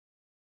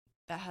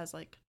that has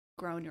like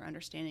grown your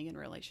understanding and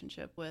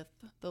relationship with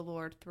the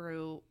Lord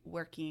through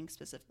working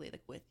specifically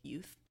like with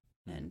youth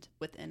and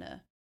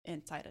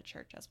inside a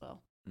church as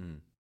well?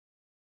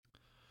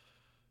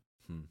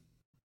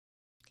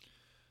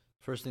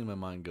 First thing my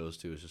mind goes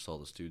to is just all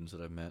the students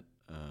that I've met,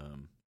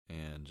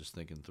 and just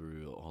thinking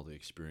through all the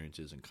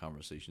experiences and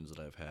conversations that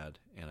I've had.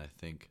 And I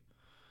think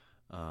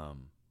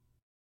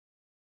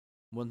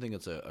one thing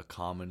that's a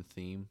common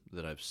theme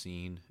that I've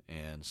seen,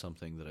 and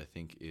something that I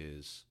think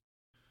is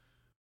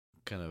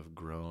kind of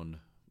grown,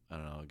 I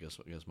don't know, I guess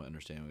my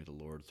understanding of the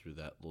Lord through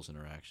those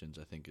interactions,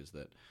 I think, is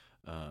that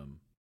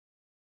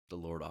the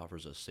Lord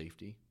offers us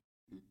safety.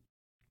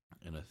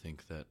 And I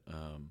think that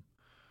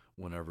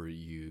whenever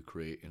you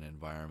create an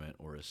environment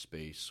or a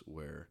space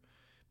where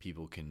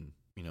people can,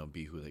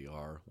 be who they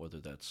are, whether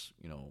that's,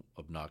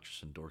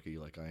 obnoxious and dorky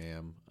like I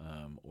am,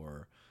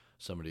 or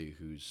somebody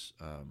who's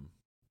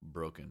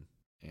broken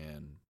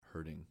and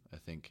hurting, I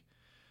think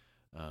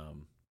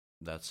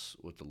that's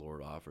what the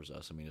Lord offers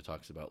us. I mean, it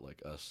talks about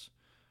like us,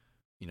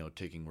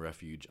 taking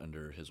refuge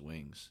under his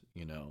wings,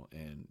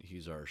 and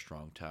he's our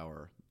strong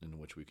tower in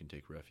which we can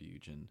take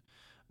refuge. And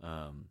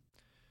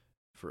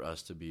for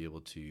us to be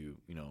able to,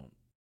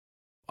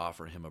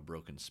 offer him a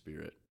broken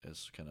spirit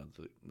is kind of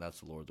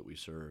that's the Lord that we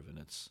serve. And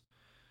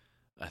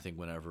I think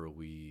whenever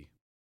I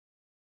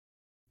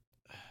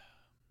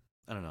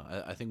don't know,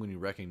 I think when you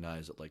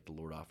recognize that like the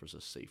Lord offers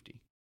us safety,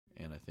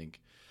 and I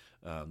think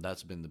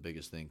that's been the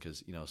biggest thing,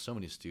 because, so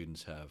many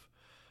students have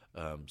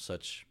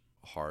such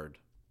hard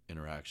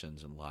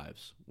interactions and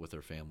lives with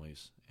their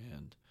families,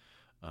 and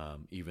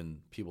even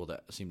people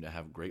that seem to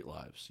have great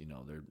lives,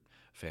 their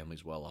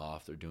family's well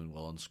off, they're doing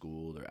well in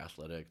school, they're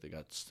athletic, they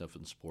got stuff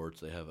in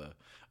sports, they have a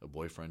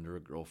boyfriend or a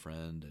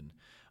girlfriend, and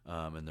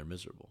they're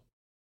miserable.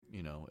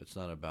 It's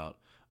not about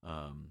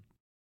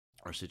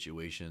our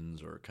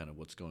situations or kind of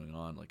what's going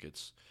on. Like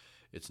it's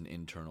an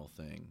internal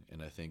thing.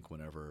 And I think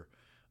whenever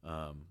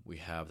we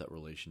have that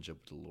relationship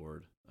with the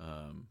Lord,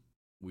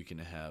 we can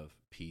have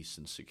peace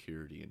and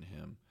security in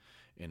him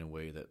in a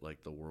way that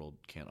like the world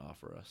can't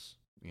offer us.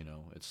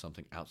 It's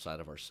something outside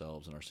of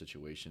ourselves and our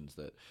situations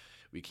that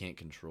we can't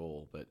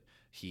control, but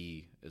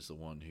he is the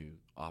one who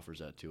offers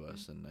that to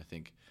us. And I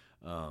think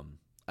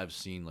I've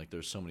seen like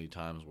there's so many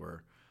times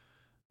where,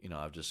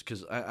 I've just,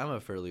 because I'm a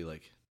fairly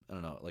like, I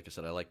don't know, like I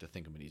said, I like to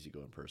think I'm an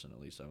easygoing person, at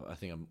least. I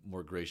think I'm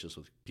more gracious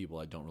with people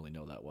I don't really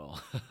know that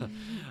well.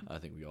 I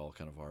think we all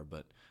kind of are.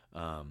 But,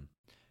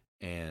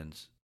 and,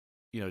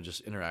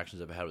 just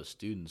interactions I've had with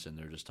students, and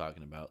they're just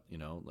talking about,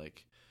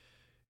 like,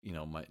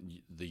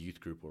 the youth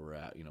group where we're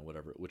at,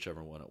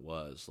 whichever one it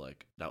was,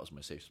 like that was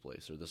my safe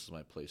place, or this is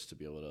my place to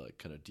be able to like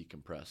kind of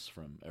decompress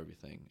from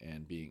everything,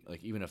 and being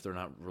like, even if they're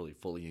not really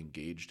fully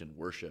engaged in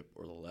worship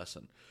or the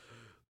lesson,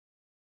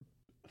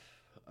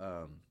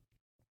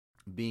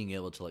 being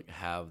able to like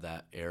have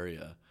that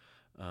area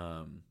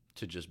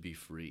to just be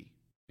free,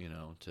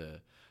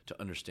 to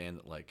understand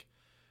that like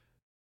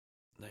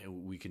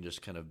we can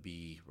just kind of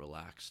be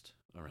relaxed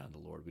around the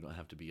Lord. We don't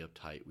have to be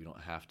uptight. We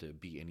don't have to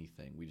be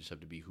anything. We just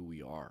have to be who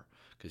we are,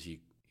 because he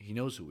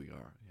knows who we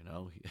are.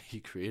 He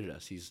created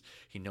us.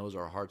 He knows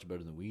our hearts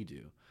better than we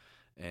do.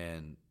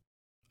 And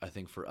I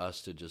think for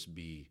us to just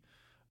be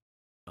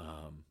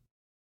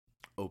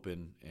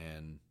open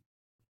and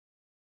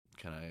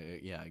kind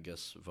of, I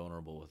guess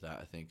vulnerable with that,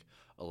 I think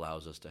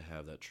allows us to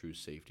have that true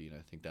safety. And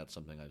I think that's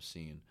something I've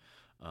seen,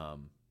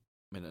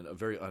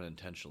 very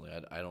unintentionally.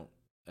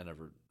 I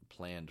never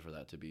planned for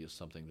that to be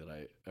something that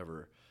I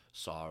ever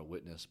saw or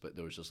witnessed, but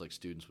there was just like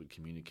students would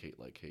communicate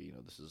like, hey,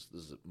 this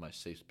is my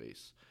safe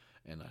space.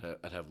 And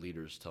I'd have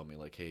leaders tell me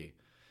like, hey,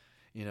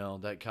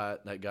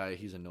 that guy,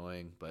 he's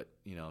annoying, but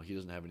he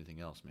doesn't have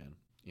anything else, man,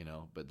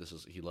 but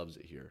he loves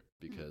it here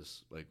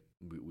because like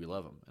we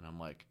love him. And I'm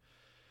like,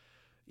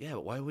 yeah,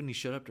 but why wouldn't he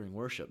shut up during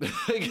worship? And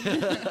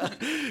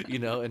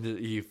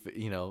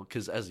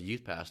because as a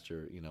youth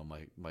pastor,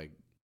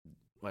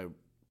 my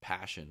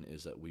passion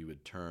is that we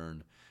would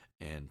turn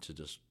and to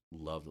just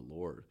love the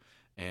Lord.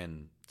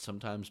 And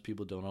sometimes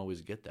people don't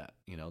always get that.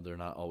 They're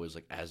not always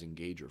like as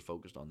engaged or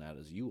focused on that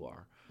as you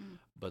are.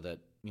 But that,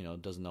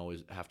 doesn't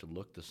always have to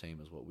look the same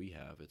as what we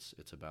have.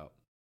 It's about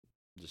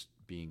just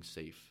being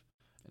safe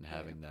and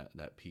having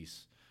that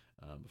peace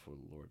before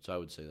the Lord. So I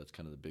would say that's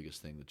kind of the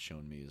biggest thing that's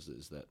shown me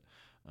is that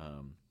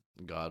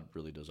God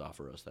really does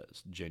offer us that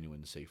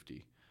genuine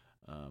safety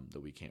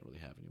that we can't really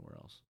have anywhere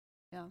else.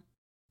 Yeah.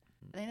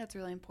 I think that's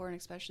really important,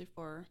 especially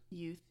for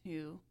youth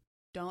who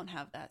don't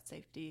have that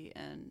safety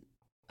in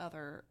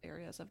other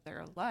areas of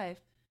their life,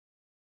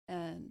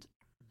 and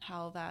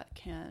how that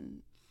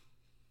can,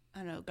 I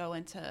don't know, go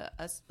into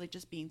us like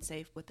just being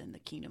safe within the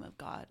kingdom of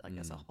God, like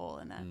as a whole,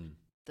 and that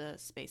the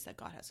space that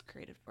God has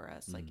created for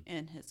us, like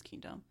in his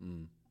kingdom,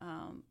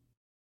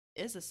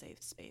 is a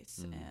safe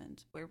space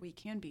and where we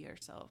can be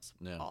ourselves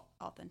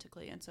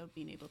authentically. And so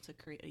being able to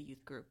create a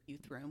youth group,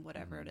 youth room,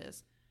 whatever it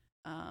is,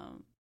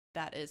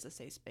 that is a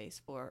safe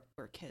space for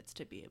kids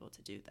to be able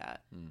to do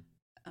that.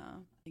 I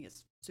think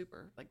it's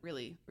super, like,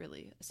 really,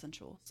 really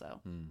essential.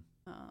 So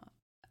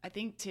I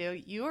think, too,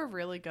 you are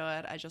really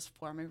good at just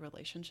forming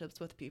relationships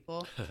with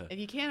people. If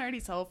you can't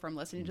already tell from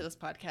listening to this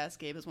podcast,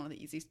 Gabe is one of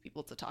the easiest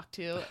people to talk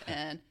to,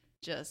 and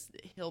just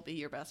he'll be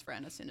your best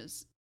friend as soon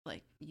as,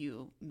 like,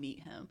 you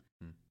meet him.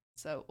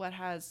 So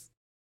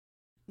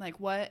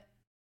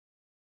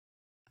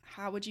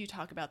how would you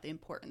talk about the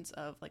importance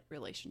of, like,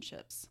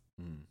 relationships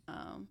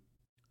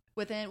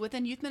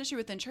within youth ministry,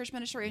 within church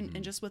ministry,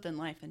 and just within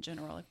life in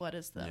general? Like, what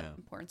is the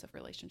importance of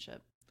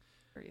relationship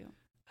for you?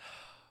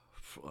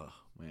 Oh,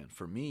 man,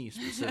 for me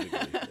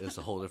specifically, it's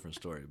a whole different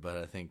story. But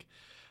I think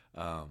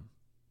I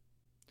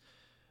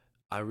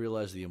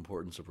realized the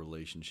importance of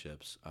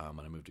relationships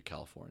when I moved to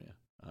California.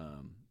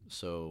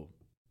 So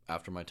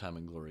after my time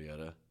in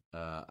Glorieta,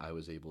 I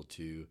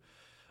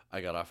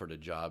got offered a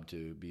job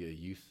to be a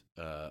youth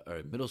or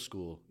a middle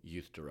school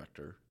youth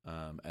director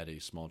at a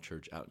small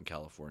church out in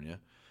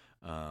California,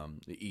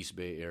 the East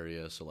Bay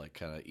area, so like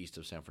kind of east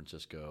of San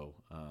Francisco,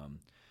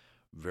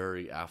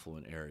 very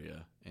affluent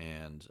area.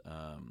 And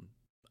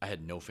I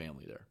had no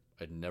family there.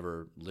 I'd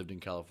never lived in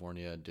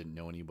California, didn't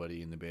know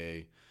anybody in the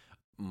Bay.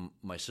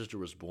 My sister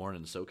was born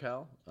in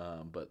SoCal,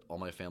 but all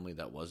my family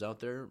that was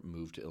out there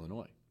moved to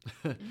Illinois.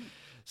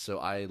 So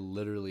I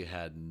literally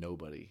had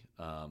nobody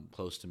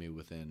close to me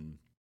within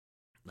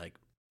like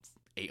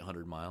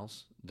 800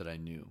 miles that I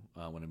knew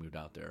when I moved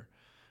out there.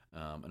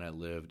 And I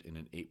lived in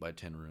an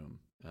 8x10 room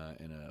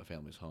in a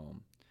family's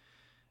home.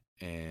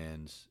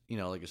 And,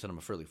 like I said, I'm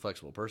a fairly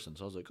flexible person.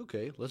 So I was like,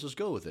 okay, let's just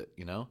go with it,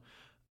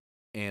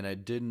 And I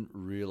didn't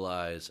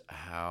realize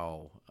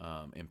how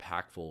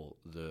impactful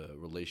the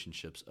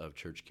relationships of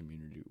church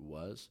community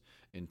was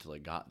until I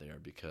got there,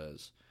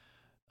 because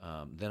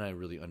then I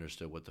really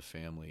understood what the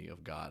family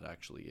of God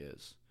actually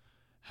is.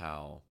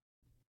 How,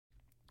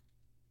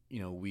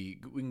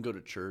 we can go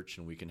to church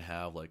and we can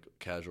have like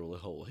casual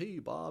whole, hey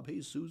Bob,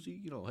 hey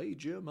Susie, hey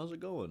Jim, how's it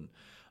going?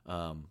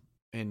 And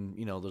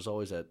there's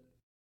always that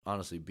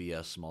honestly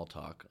BS small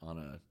talk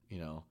on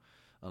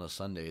a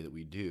Sunday that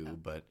we do,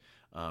 but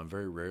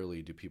very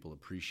rarely do people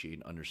appreciate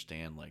and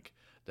understand like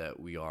that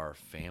we are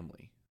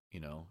family,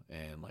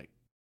 and like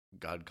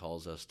God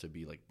calls us to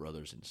be like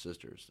brothers and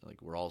sisters.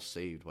 Like we're all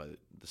saved by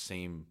the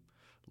same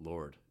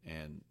Lord,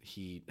 and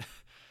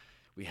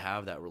we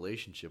have that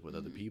relationship with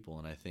other people.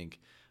 And I think,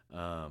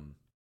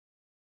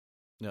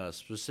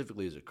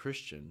 specifically as a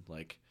Christian,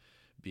 like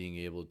being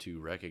able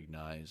to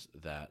recognize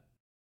that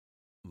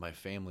my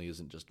family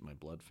isn't just my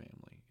blood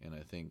family. And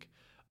I think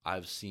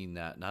I've seen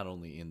that not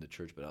only in the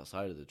church, but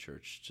outside of the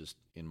church, just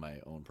in my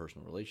own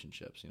personal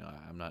relationships.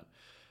 I'm not,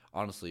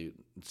 honestly,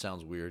 it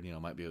sounds weird, I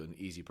might be an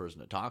easy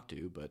person to talk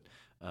to, but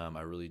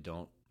I really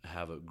don't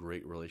have a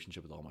great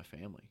relationship with all my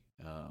family.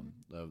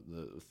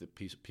 The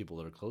people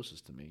that are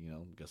closest to me, I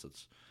guess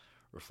it's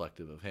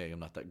reflective of, hey, I'm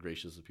not that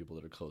gracious with people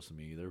that are close to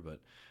me either, but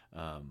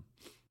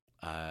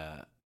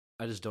I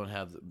just don't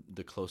have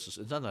the closest.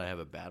 It's not that I have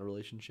a bad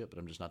relationship, but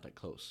I'm just not that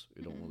close.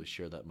 We don't really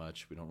share that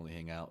much. We don't really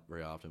hang out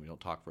very often. We don't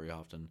talk very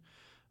often.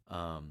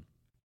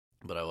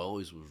 But I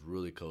always was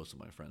really close to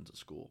my friends at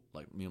school.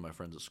 Like me and my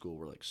friends at school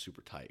were like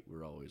super tight. We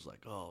were always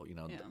like,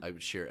 I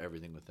would share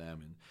everything with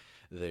them and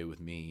they with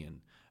me,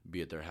 and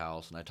be at their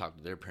house. And I talked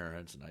to their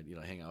parents, and I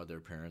hang out with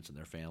their parents and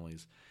their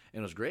families,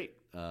 and it was great.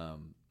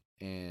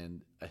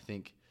 And I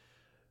think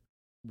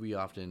we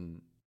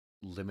often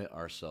limit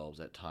ourselves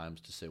at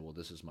times to say, well,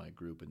 this is my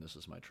group and this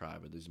is my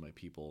tribe, or these are my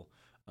people,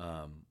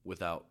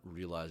 without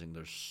realizing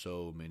there's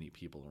so many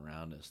people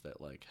around us that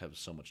like have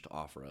so much to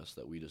offer us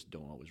that we just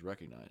don't always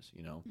recognize,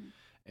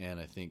 And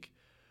I think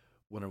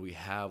when we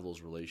have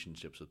those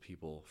relationships with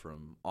people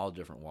from all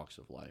different walks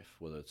of life,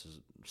 whether it's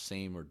the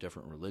same or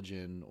different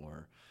religion,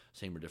 or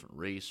same or different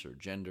race or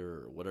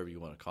gender, or whatever you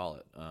want to call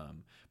it,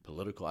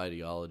 political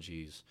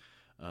ideologies,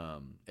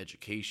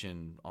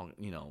 education,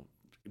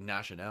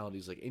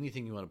 nationalities, like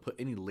anything you want to put,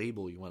 any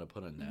label you want to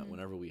put on that,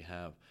 whenever we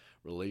have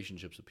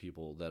relationships with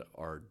people that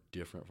are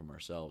different from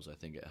ourselves, I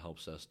think it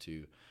helps us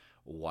to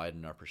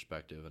widen our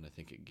perspective. And I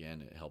think,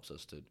 again, it helps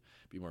us to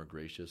be more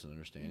gracious and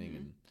understanding,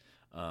 and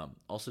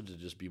also to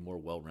just be more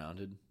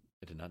well-rounded,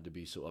 and to not to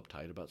be so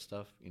uptight about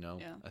stuff,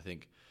 I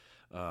think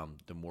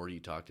the more you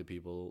talk to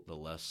people, the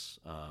less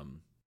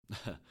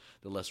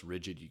the less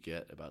rigid you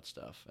get about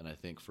stuff. And I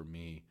think for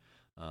me,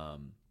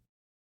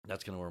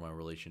 that's kind of where my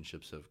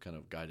relationships have kind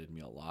of guided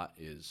me a lot,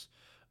 is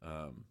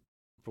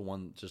for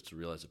one, just to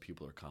realize that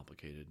people are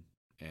complicated.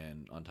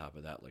 And on top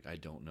of that, like I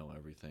don't know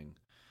everything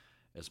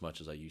as much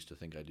as I used to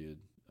think I did.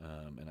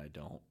 And I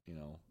don't,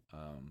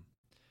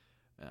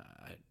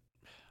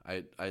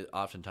 I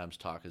oftentimes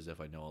talk as if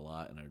I know a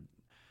lot, and I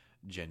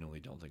genuinely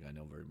don't think I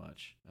know very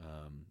much.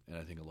 And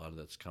I think a lot of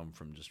that's come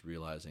from just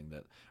realizing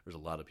that there's a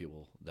lot of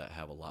people that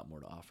have a lot more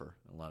to offer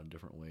in a lot of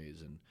different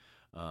ways. And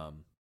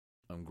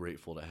I'm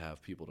grateful to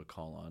have people to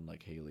call on,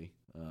 like Haley,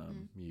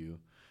 you,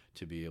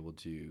 to be able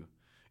to,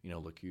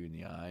 look you in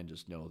the eye and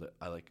just know that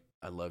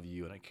I love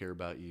you and I care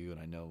about you, and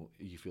I know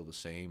you feel the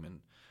same. And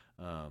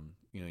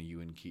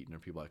you and Keaton are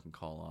people I can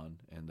call on,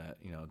 and that,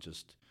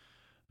 just,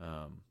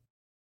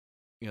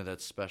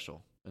 that's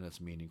special and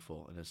it's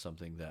meaningful and it's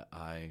something that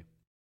I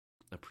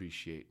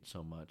appreciate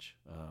so much.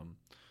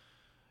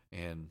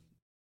 And,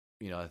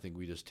 I think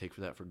we just take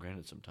that for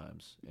granted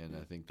sometimes. And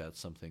I think that's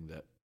something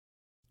that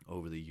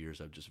over the years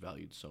I've just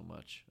valued so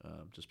much.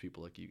 Just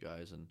people like you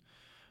guys. And,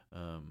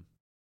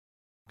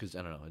 because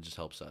I don't know, it just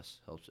helps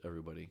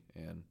everybody.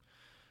 And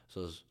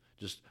so it's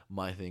just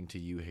my thing to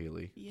you,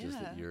 Haley, just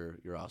that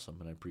you're awesome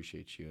and I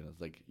appreciate you. And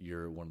it's like,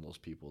 you're one of those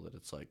people that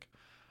it's like,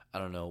 I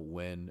don't know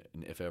when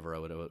and if ever I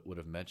would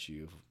have met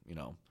you,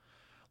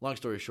 long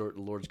story short,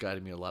 the Lord's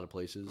guided me a lot of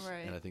places,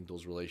 right. And I think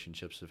those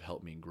relationships have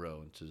helped me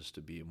grow and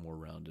to be a more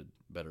rounded,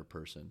 better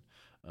person,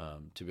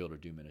 to be able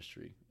to do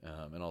ministry,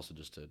 and also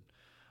just to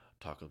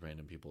talk with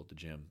random people at the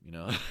gym,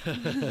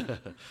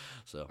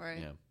 So, right.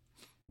 Yeah.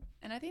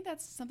 And I think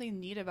that's something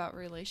neat about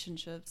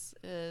relationships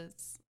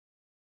is,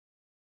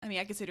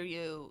 I consider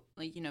you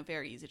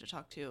very easy to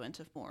talk to and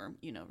to form,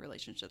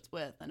 relationships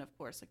with. And of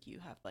course, you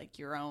have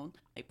your own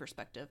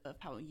perspective of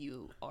how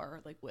you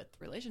are with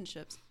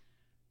relationships.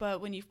 But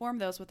when you form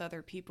those with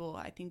other people,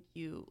 I think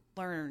you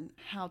learn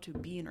how to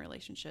be in a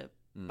relationship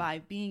by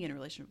being in a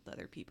relationship with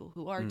other people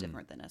who are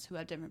different than us, who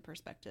have different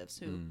perspectives,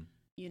 who,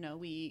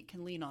 we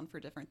can lean on for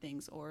different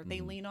things, or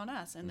they lean on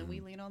us and then we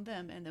lean on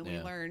them. And then we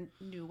learn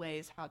new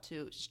ways how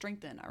to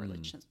strengthen our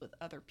relationships with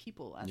other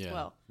people as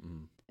well.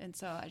 And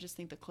so I just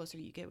think the closer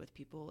you get with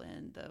people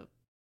and the,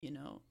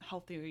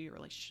 healthier your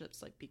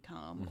relationships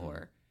become,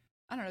 or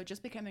I don't know,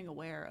 just becoming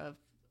aware of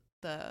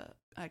the,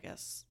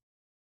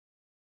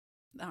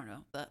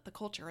 the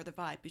culture or the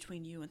vibe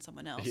between you and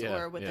someone else,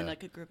 or within a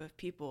group of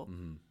people.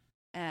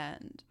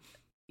 And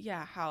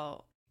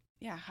how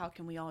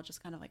can we all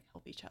just kind of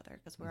help each other,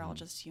 because we're all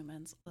just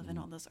humans living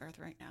on this earth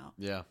right now.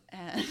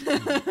 And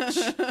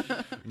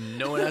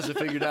no one has it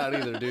figured out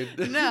either,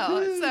 dude.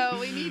 No, so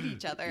we need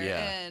each other.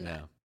 And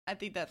I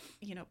think that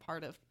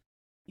part of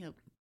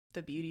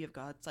the beauty of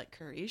God's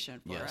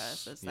creation for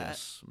us is that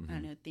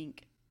I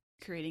think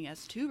creating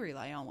us to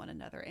rely on one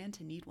another and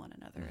to need one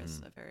another is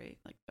a very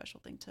special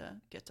thing to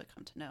get to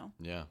come to know.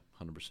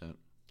 100%.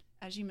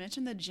 As you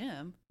mentioned the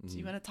gym, do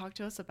you want to talk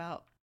to us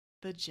about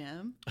the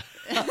gym?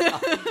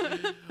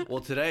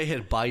 Well, today I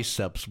had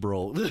biceps,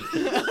 bro.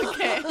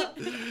 Okay.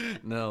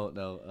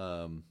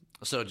 No.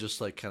 So just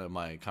kind of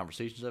my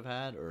conversations I've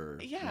had, or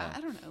I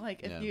don't know,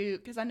 if you,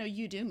 because I know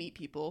you do meet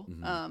people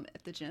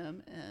at the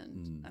gym,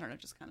 and I don't know,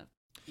 just kind of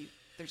if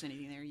there's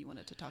anything there you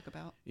wanted to talk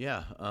about.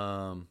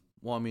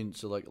 Well,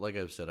 so like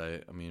I've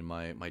said,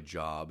 my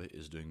job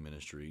is doing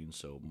ministry, and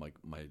so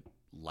my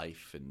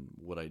life and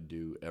what I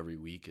do every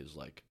week is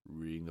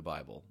reading the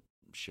Bible,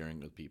 sharing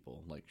with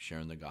people,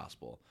 sharing the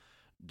gospel,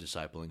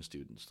 discipling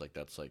students.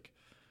 That's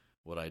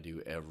what I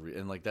do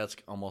and that's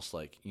almost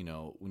when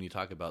you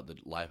talk about the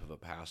life of a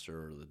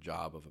pastor or the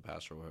job of a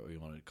pastor, whatever you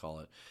want to call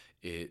it,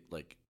 it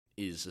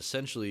is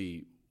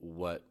essentially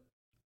what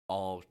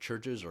all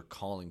churches are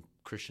calling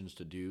Christians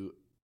to do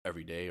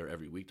every day or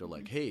every week. They're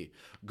hey,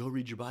 go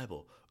read your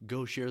Bible,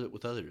 go share it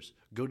with others,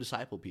 go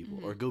disciple people,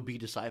 or go be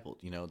discipled.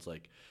 It's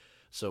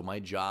so my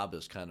job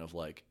is kind of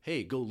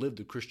hey, go live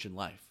the Christian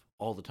life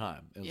all the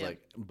time. And it's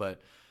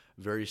but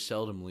very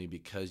seldomly,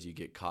 because you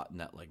get caught in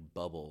that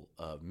bubble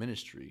of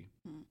ministry,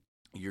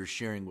 you're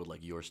sharing with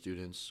your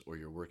students, or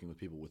you're working with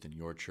people within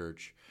your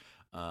church.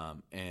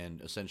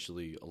 And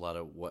essentially a lot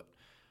of what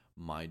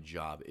my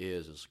job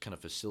is kind of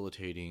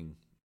facilitating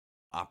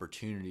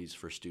opportunities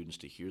for students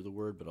to hear the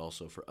word, but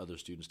also for other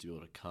students to be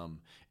able to come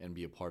and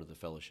be a part of the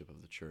fellowship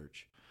of the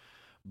church.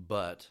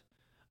 But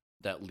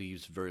that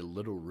leaves very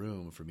little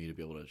room for me to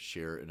be able to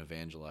share and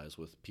evangelize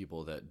with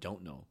people that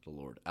don't know the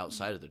Lord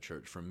outside of the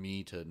church. For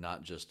me to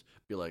not just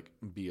be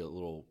a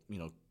little,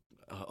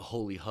 a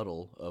holy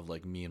huddle of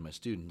me and my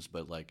students,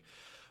 but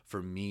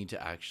for me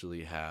to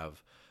actually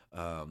have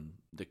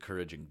the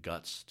courage and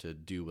guts to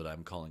do what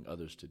I'm calling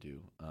others to do.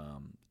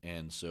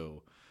 And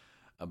so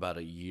about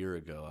a year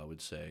ago, I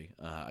would say,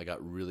 I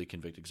got really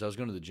convicted, because I was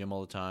going to the gym all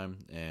the time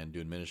and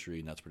doing ministry,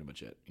 and that's pretty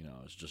much it.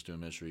 I was just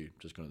doing ministry,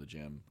 just going to the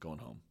gym, going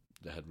home.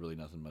 That had really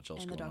nothing much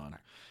else going on.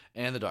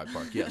 And the dog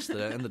park, yes,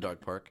 and the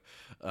dog park.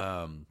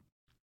 But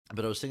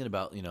I was thinking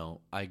about,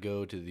 I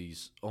go to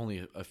these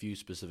only a few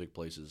specific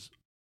places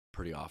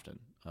pretty often,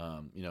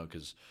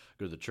 because I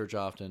go to the church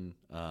often,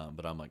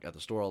 but I'm at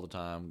the store all the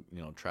time,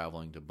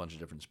 traveling to a bunch of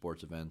different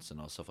sports events and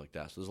all stuff like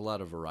that. So there's a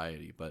lot of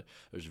variety, but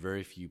there's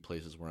very few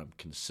places where I'm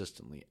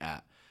consistently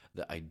at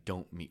that I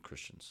don't meet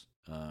Christians.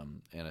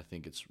 And I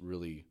think it's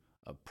really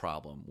a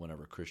problem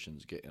whenever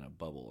Christians get in a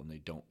bubble and they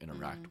don't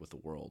interact with the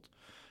world.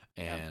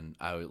 And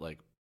I would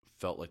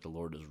felt like the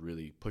Lord was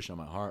really pushing on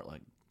my heart,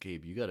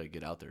 Gabe, you got to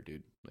get out there,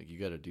 dude. You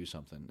got to do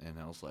something. And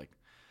I was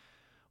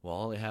well,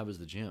 all I have is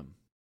the gym.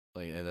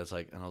 And that's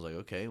and I was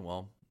okay,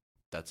 well,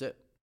 that's it.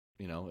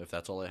 If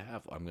that's all I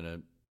have, I'm going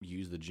to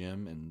use the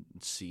gym and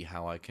see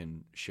how I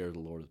can share the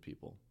Lord with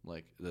people.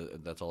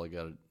 That's all I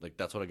got to,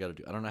 that's what I got to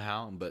do. I don't know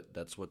how, but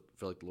that's what I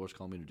feel like the Lord's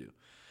calling me to do.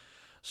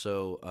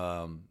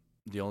 So,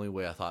 the only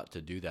way I thought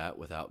to do that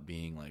without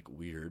being like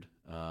weird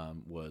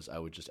was I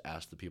would just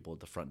ask the people at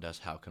the front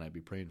desk, how can I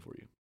be praying for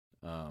you?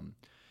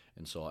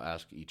 And so I'll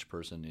ask each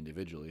person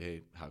individually,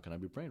 hey, how can I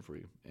be praying for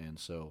you? And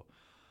so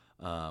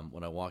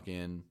when I walk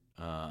in,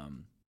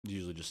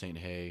 usually just saying,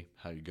 hey,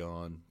 how you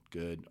going?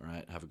 Good. All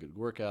right. Have a good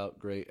workout.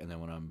 Great. And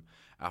then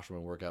after my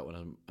workout, when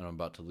I'm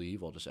about to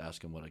leave, I'll just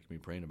ask them what I can be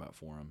praying about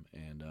for them.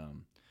 And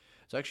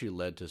it's actually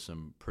led to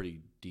some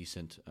pretty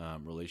decent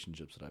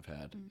relationships that I've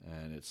had.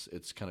 And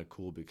it's kind of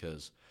cool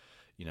because,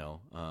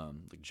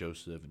 like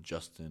Joseph and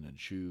Justin and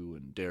Shu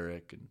and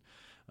Derek and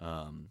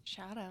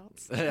shout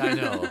outs. I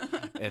know.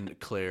 And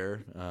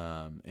Claire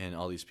and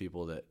all these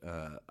people that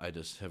I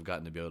just have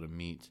gotten to be able to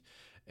meet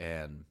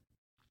and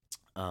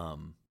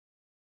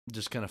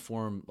just kind of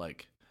form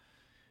like,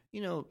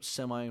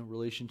 semi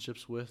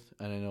relationships with.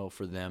 And I know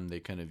for them,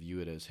 they kind of view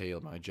it as, hey,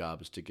 my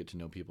job is to get to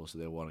know people so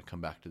they want to come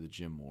back to the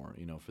gym more.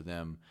 For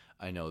them,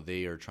 I know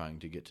they are trying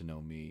to get to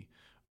know me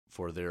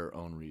for their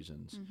own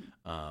reasons.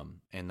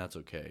 And that's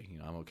okay.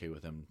 I'm okay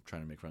with them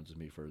trying to make friends with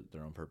me for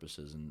their own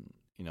purposes. And,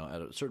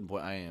 at a certain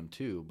point I am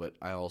too, but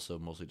I also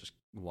mostly just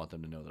want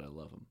them to know that I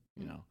love them,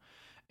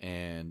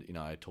 And,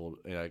 I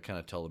kind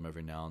of tell them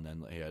every now and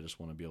then, hey, I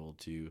just want to be able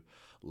to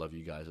love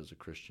you guys as a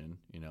Christian.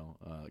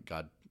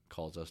 God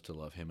calls us to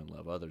love him and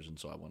love others. And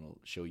so I want to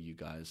show you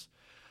guys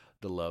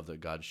the love that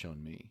God's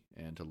shown me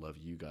and to love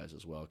you guys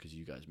as well, because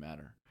you guys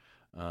matter.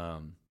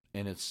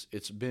 And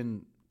it's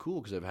been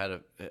cool because I've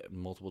had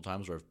multiple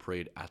times where I've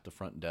prayed at the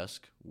front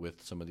desk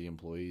with some of the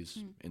employees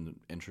in the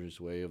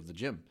entranceway of the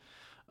gym.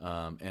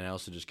 And I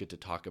also just get to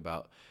talk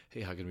about,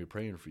 hey, how can we be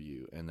praying for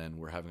you? And then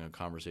we're having a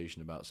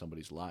conversation about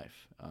somebody's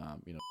life.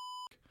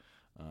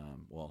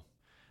 Well,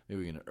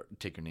 maybe we can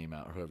take your name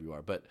out or whoever you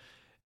are. But,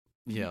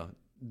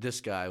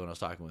 this guy, when I was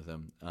talking with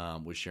him,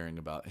 was sharing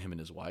about him and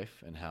his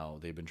wife and how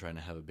they've been trying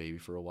to have a baby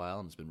for a while,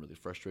 and it's been really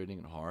frustrating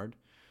and hard.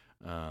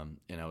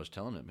 And I was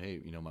telling him,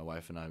 hey, my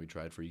wife and I, we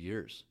tried for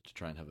years to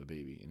try and have a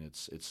baby, and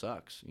it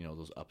sucks.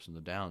 Those ups and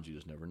the downs, you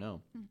just never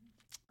know.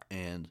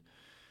 And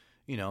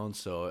and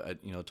so I,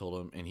 told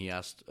him, and he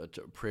asked a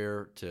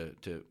prayer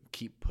to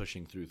keep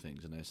pushing through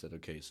things. And I said,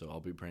 okay, so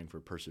I'll be praying for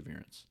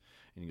perseverance.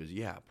 And he goes,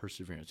 yeah,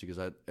 perseverance. Because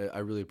I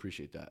really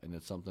appreciate that. And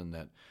it's something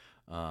that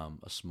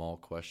a small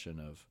question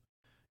of,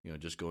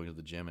 just going to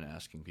the gym and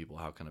asking people,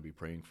 how can I be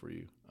praying for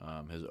you,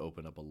 has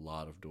opened up a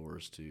lot of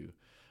doors to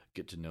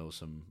get to know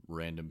some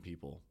random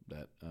people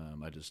that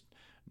I just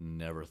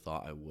never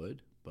thought I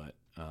would. But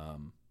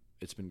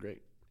it's been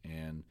great.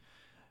 And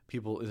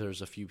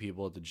there's a few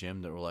people at the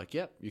gym that were like,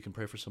 yep, you can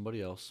pray for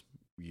somebody else.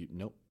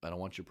 Nope, I don't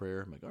want your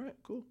prayer. I'm like, all right,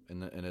 cool.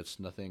 And it's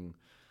nothing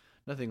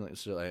like,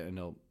 so I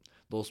know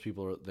those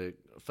people the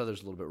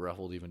feathers a little bit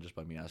ruffled even just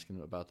by me asking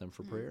about them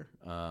for prayer.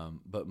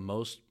 But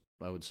most,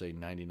 I would say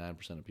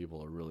 99% of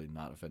people are really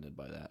not offended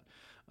by that.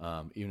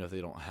 Even if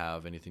they don't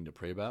have anything to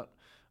pray about,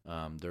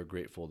 they're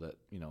grateful that,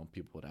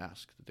 people would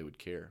ask, that they would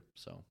care.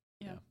 So,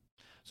 yeah.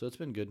 So it's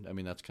been good. I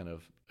mean, that's kind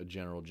of a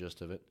general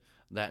gist of it.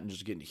 That and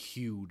just getting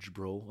huge,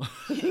 bro.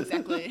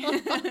 Exactly.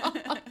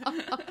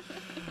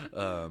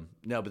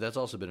 No, but that's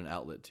also been an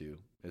outlet too.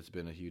 It's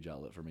been a huge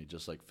outlet for me,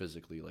 just like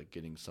physically, like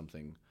getting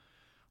something,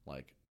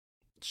 like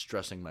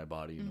stressing my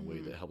body in a way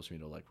that helps me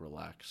to like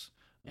relax.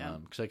 Yeah.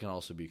 Because I can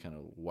also be kind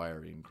of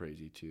wiry and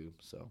crazy too.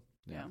 So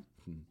yeah.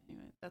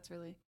 Anyway, that's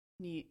really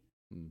neat.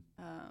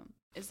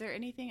 Is there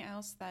anything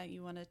else that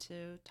you wanted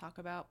to talk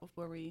about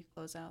before we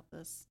close out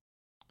this?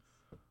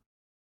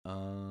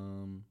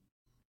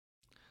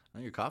 I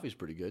think your coffee's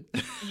pretty good.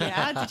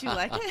 Yeah, did you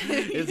like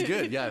it? It's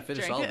good. Yeah, I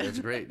finished Drink all of it. it. It's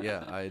great.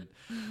 Yeah,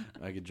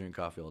 I could drink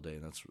coffee all day,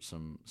 and that's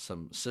some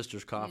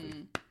Sisters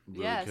coffee.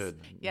 Really yes. good.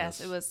 Yes,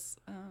 it was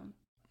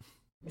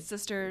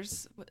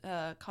Sisters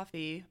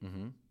coffee,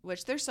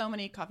 which there's so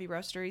many coffee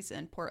roasteries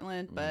in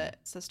Portland, but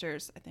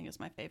Sisters I think is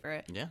my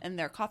favorite. Yeah. And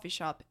their coffee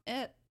shop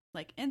in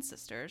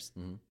Sisters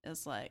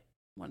is like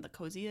one of the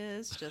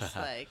coziest, just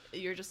like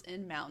you're just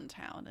in Mountain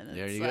Town, and it's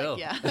there you like, go.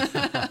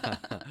 Yeah.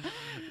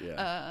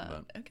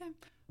 Yeah. Okay.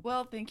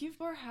 Well, thank you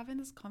for having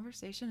this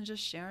conversation and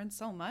just sharing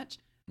so much.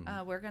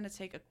 We're going to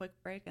take a quick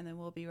break, and then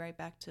we'll be right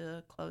back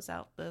to close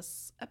out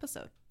this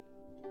episode.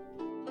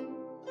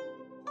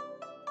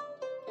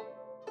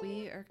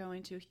 We are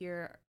going to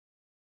hear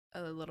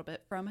a little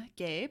bit from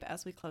Gabe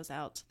as we close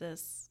out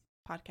this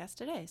podcast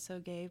today. So,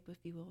 Gabe, if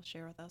you will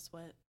share with us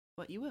what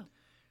you will.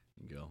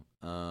 Go.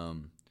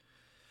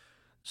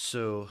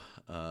 So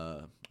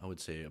I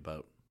would say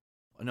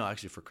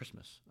actually for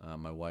Christmas,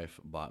 my wife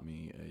bought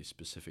me a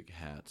specific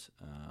hat,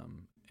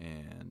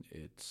 and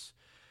it's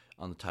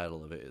on the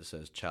title of it. It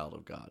says "Child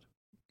of God,"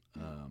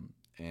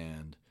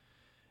 and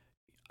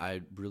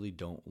I really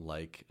don't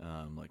like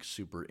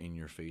super in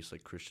your face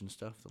like Christian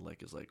stuff that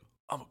like is like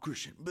I'm a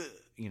Christian,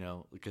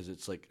 because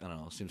it's like I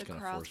don't know, it seems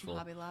kind of forceful.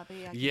 Hobby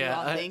Lobby, I Yeah,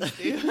 I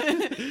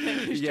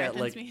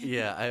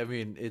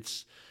mean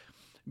it's.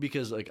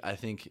 Because like I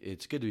think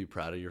it's good to be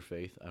proud of your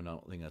faith. I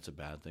don't think that's a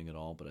bad thing at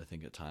all. But I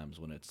think at times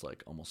when it's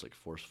like almost like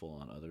forceful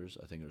on others,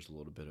 I think there's a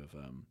little bit of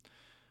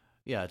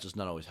it's just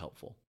not always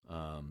helpful.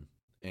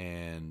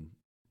 And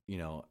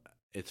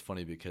it's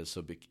funny because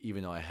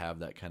even though I have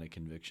that kind of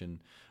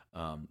conviction,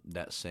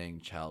 that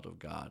saying "child of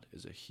God"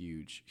 is a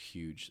huge,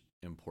 huge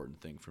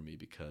important thing for me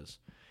because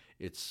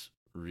it's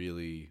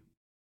really,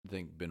 I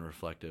think, been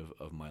reflective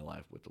of my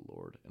life with the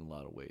Lord in a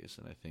lot of ways.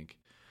 And I think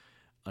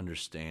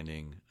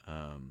understanding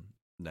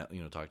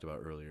that, talked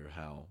about earlier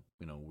how,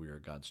 we are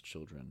God's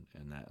children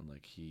and that, and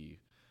like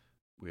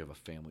we have a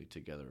family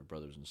together,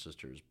 brothers and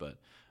sisters, but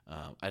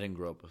I didn't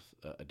grow up with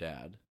a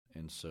dad.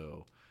 And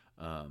so,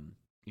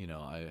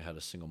 I had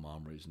a single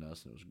mom raising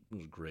us, and it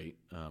was great.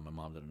 My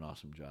mom did an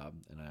awesome job,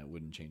 and I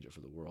wouldn't change it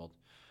for the world.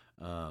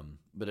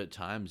 But at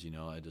times,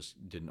 I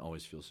just didn't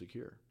always feel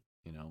secure,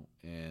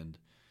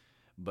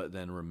 but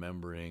then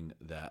remembering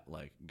that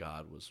like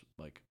God was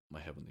like my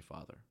heavenly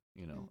Father,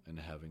 and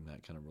having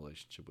that kind of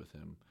relationship with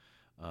him,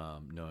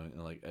 knowing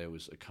like it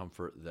was a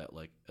comfort that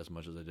like as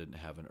much as I didn't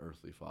have an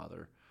earthly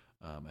father,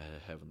 I had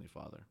a heavenly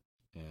Father,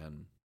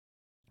 and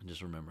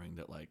just remembering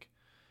that like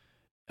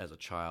as a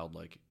child,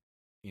 like,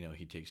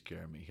 he takes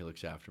care of me, he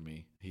looks after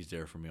me, he's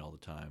there for me all the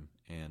time.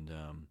 And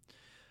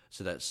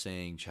so that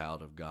saying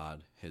 "child of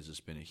God" has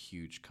just been a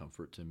huge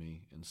comfort to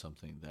me, and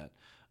something that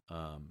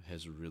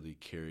has really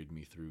carried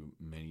me through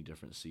many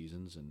different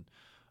seasons. And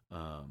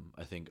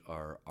I think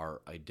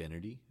our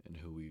identity and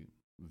who we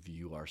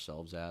view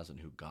ourselves as and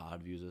who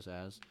God views us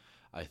as,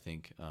 I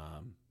think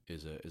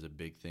is a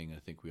big thing. I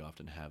think we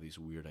often have these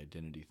weird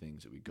identity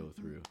things that we go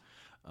through,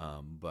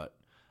 but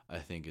I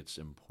think it's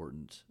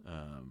important,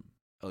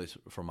 at least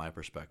from my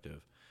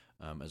perspective,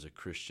 as a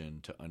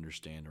Christian, to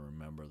understand and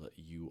remember that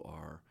you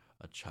are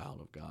a child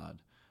of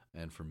God.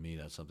 And for me,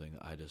 that's something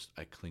that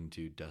I cling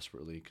to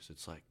desperately, because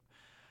it's like,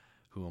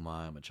 who am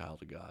I? I'm a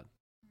child of God.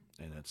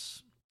 And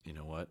it's,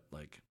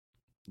 like,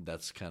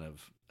 that's kind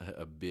of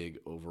a big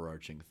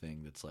overarching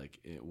thing that's like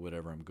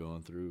whatever I'm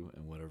going through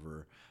and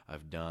whatever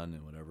I've done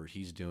and whatever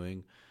he's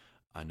doing,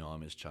 I know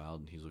I'm his child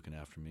and he's looking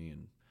after me,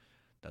 and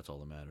that's all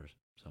that matters.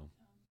 So,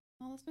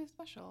 well, that's very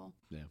special.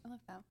 Yeah, I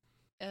love that.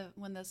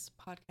 When this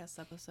podcast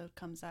episode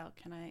comes out,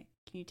 can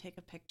you take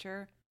a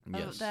picture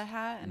of the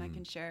hat and I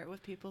can share it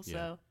with people? Yeah.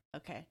 So,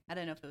 okay, I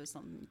didn't know if it was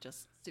something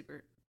just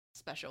super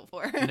special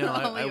for. No,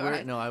 I wear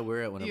it. No, I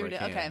wear it whenever I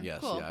can. Okay,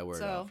 yes, cool. yeah, I wear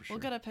it out for sure.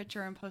 We'll get a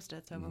picture and post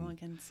it so everyone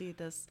can see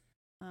this.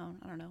 I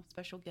don't know,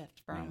 special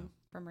gift from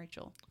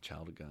Rachel.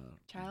 Child of God.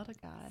 Child of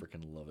God.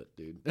 Freaking love it,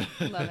 dude.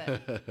 Love it.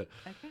 Okay,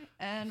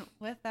 and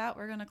with that,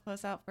 we're gonna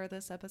close out for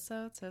this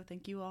episode. So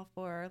thank you all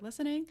for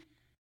listening,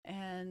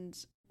 and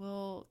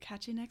we'll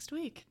catch you next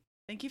week.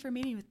 Thank you for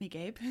meeting with me,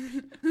 Gabe.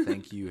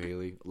 Thank you,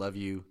 Haley. Love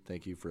you.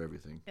 Thank you for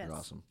everything. Yes. You're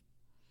awesome.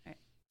 All right.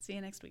 See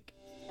you next week.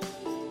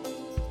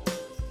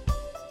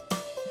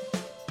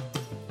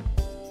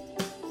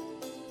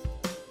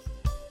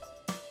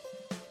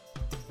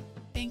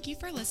 Thank you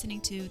for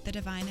listening to The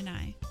Divine and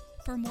I.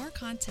 For more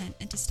content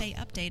and to stay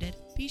updated,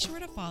 be sure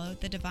to follow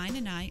The Divine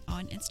and I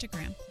on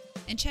Instagram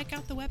and check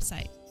out the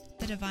website,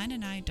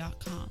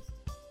 thedivineandI.com.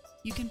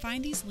 You can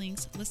find these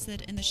links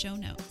listed in the show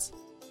notes.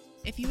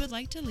 If you would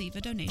like to leave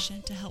a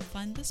donation to help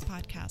fund this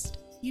podcast,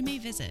 you may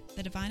visit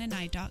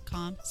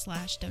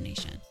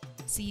thedivineandI.com/donation.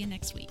 See you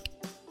next week.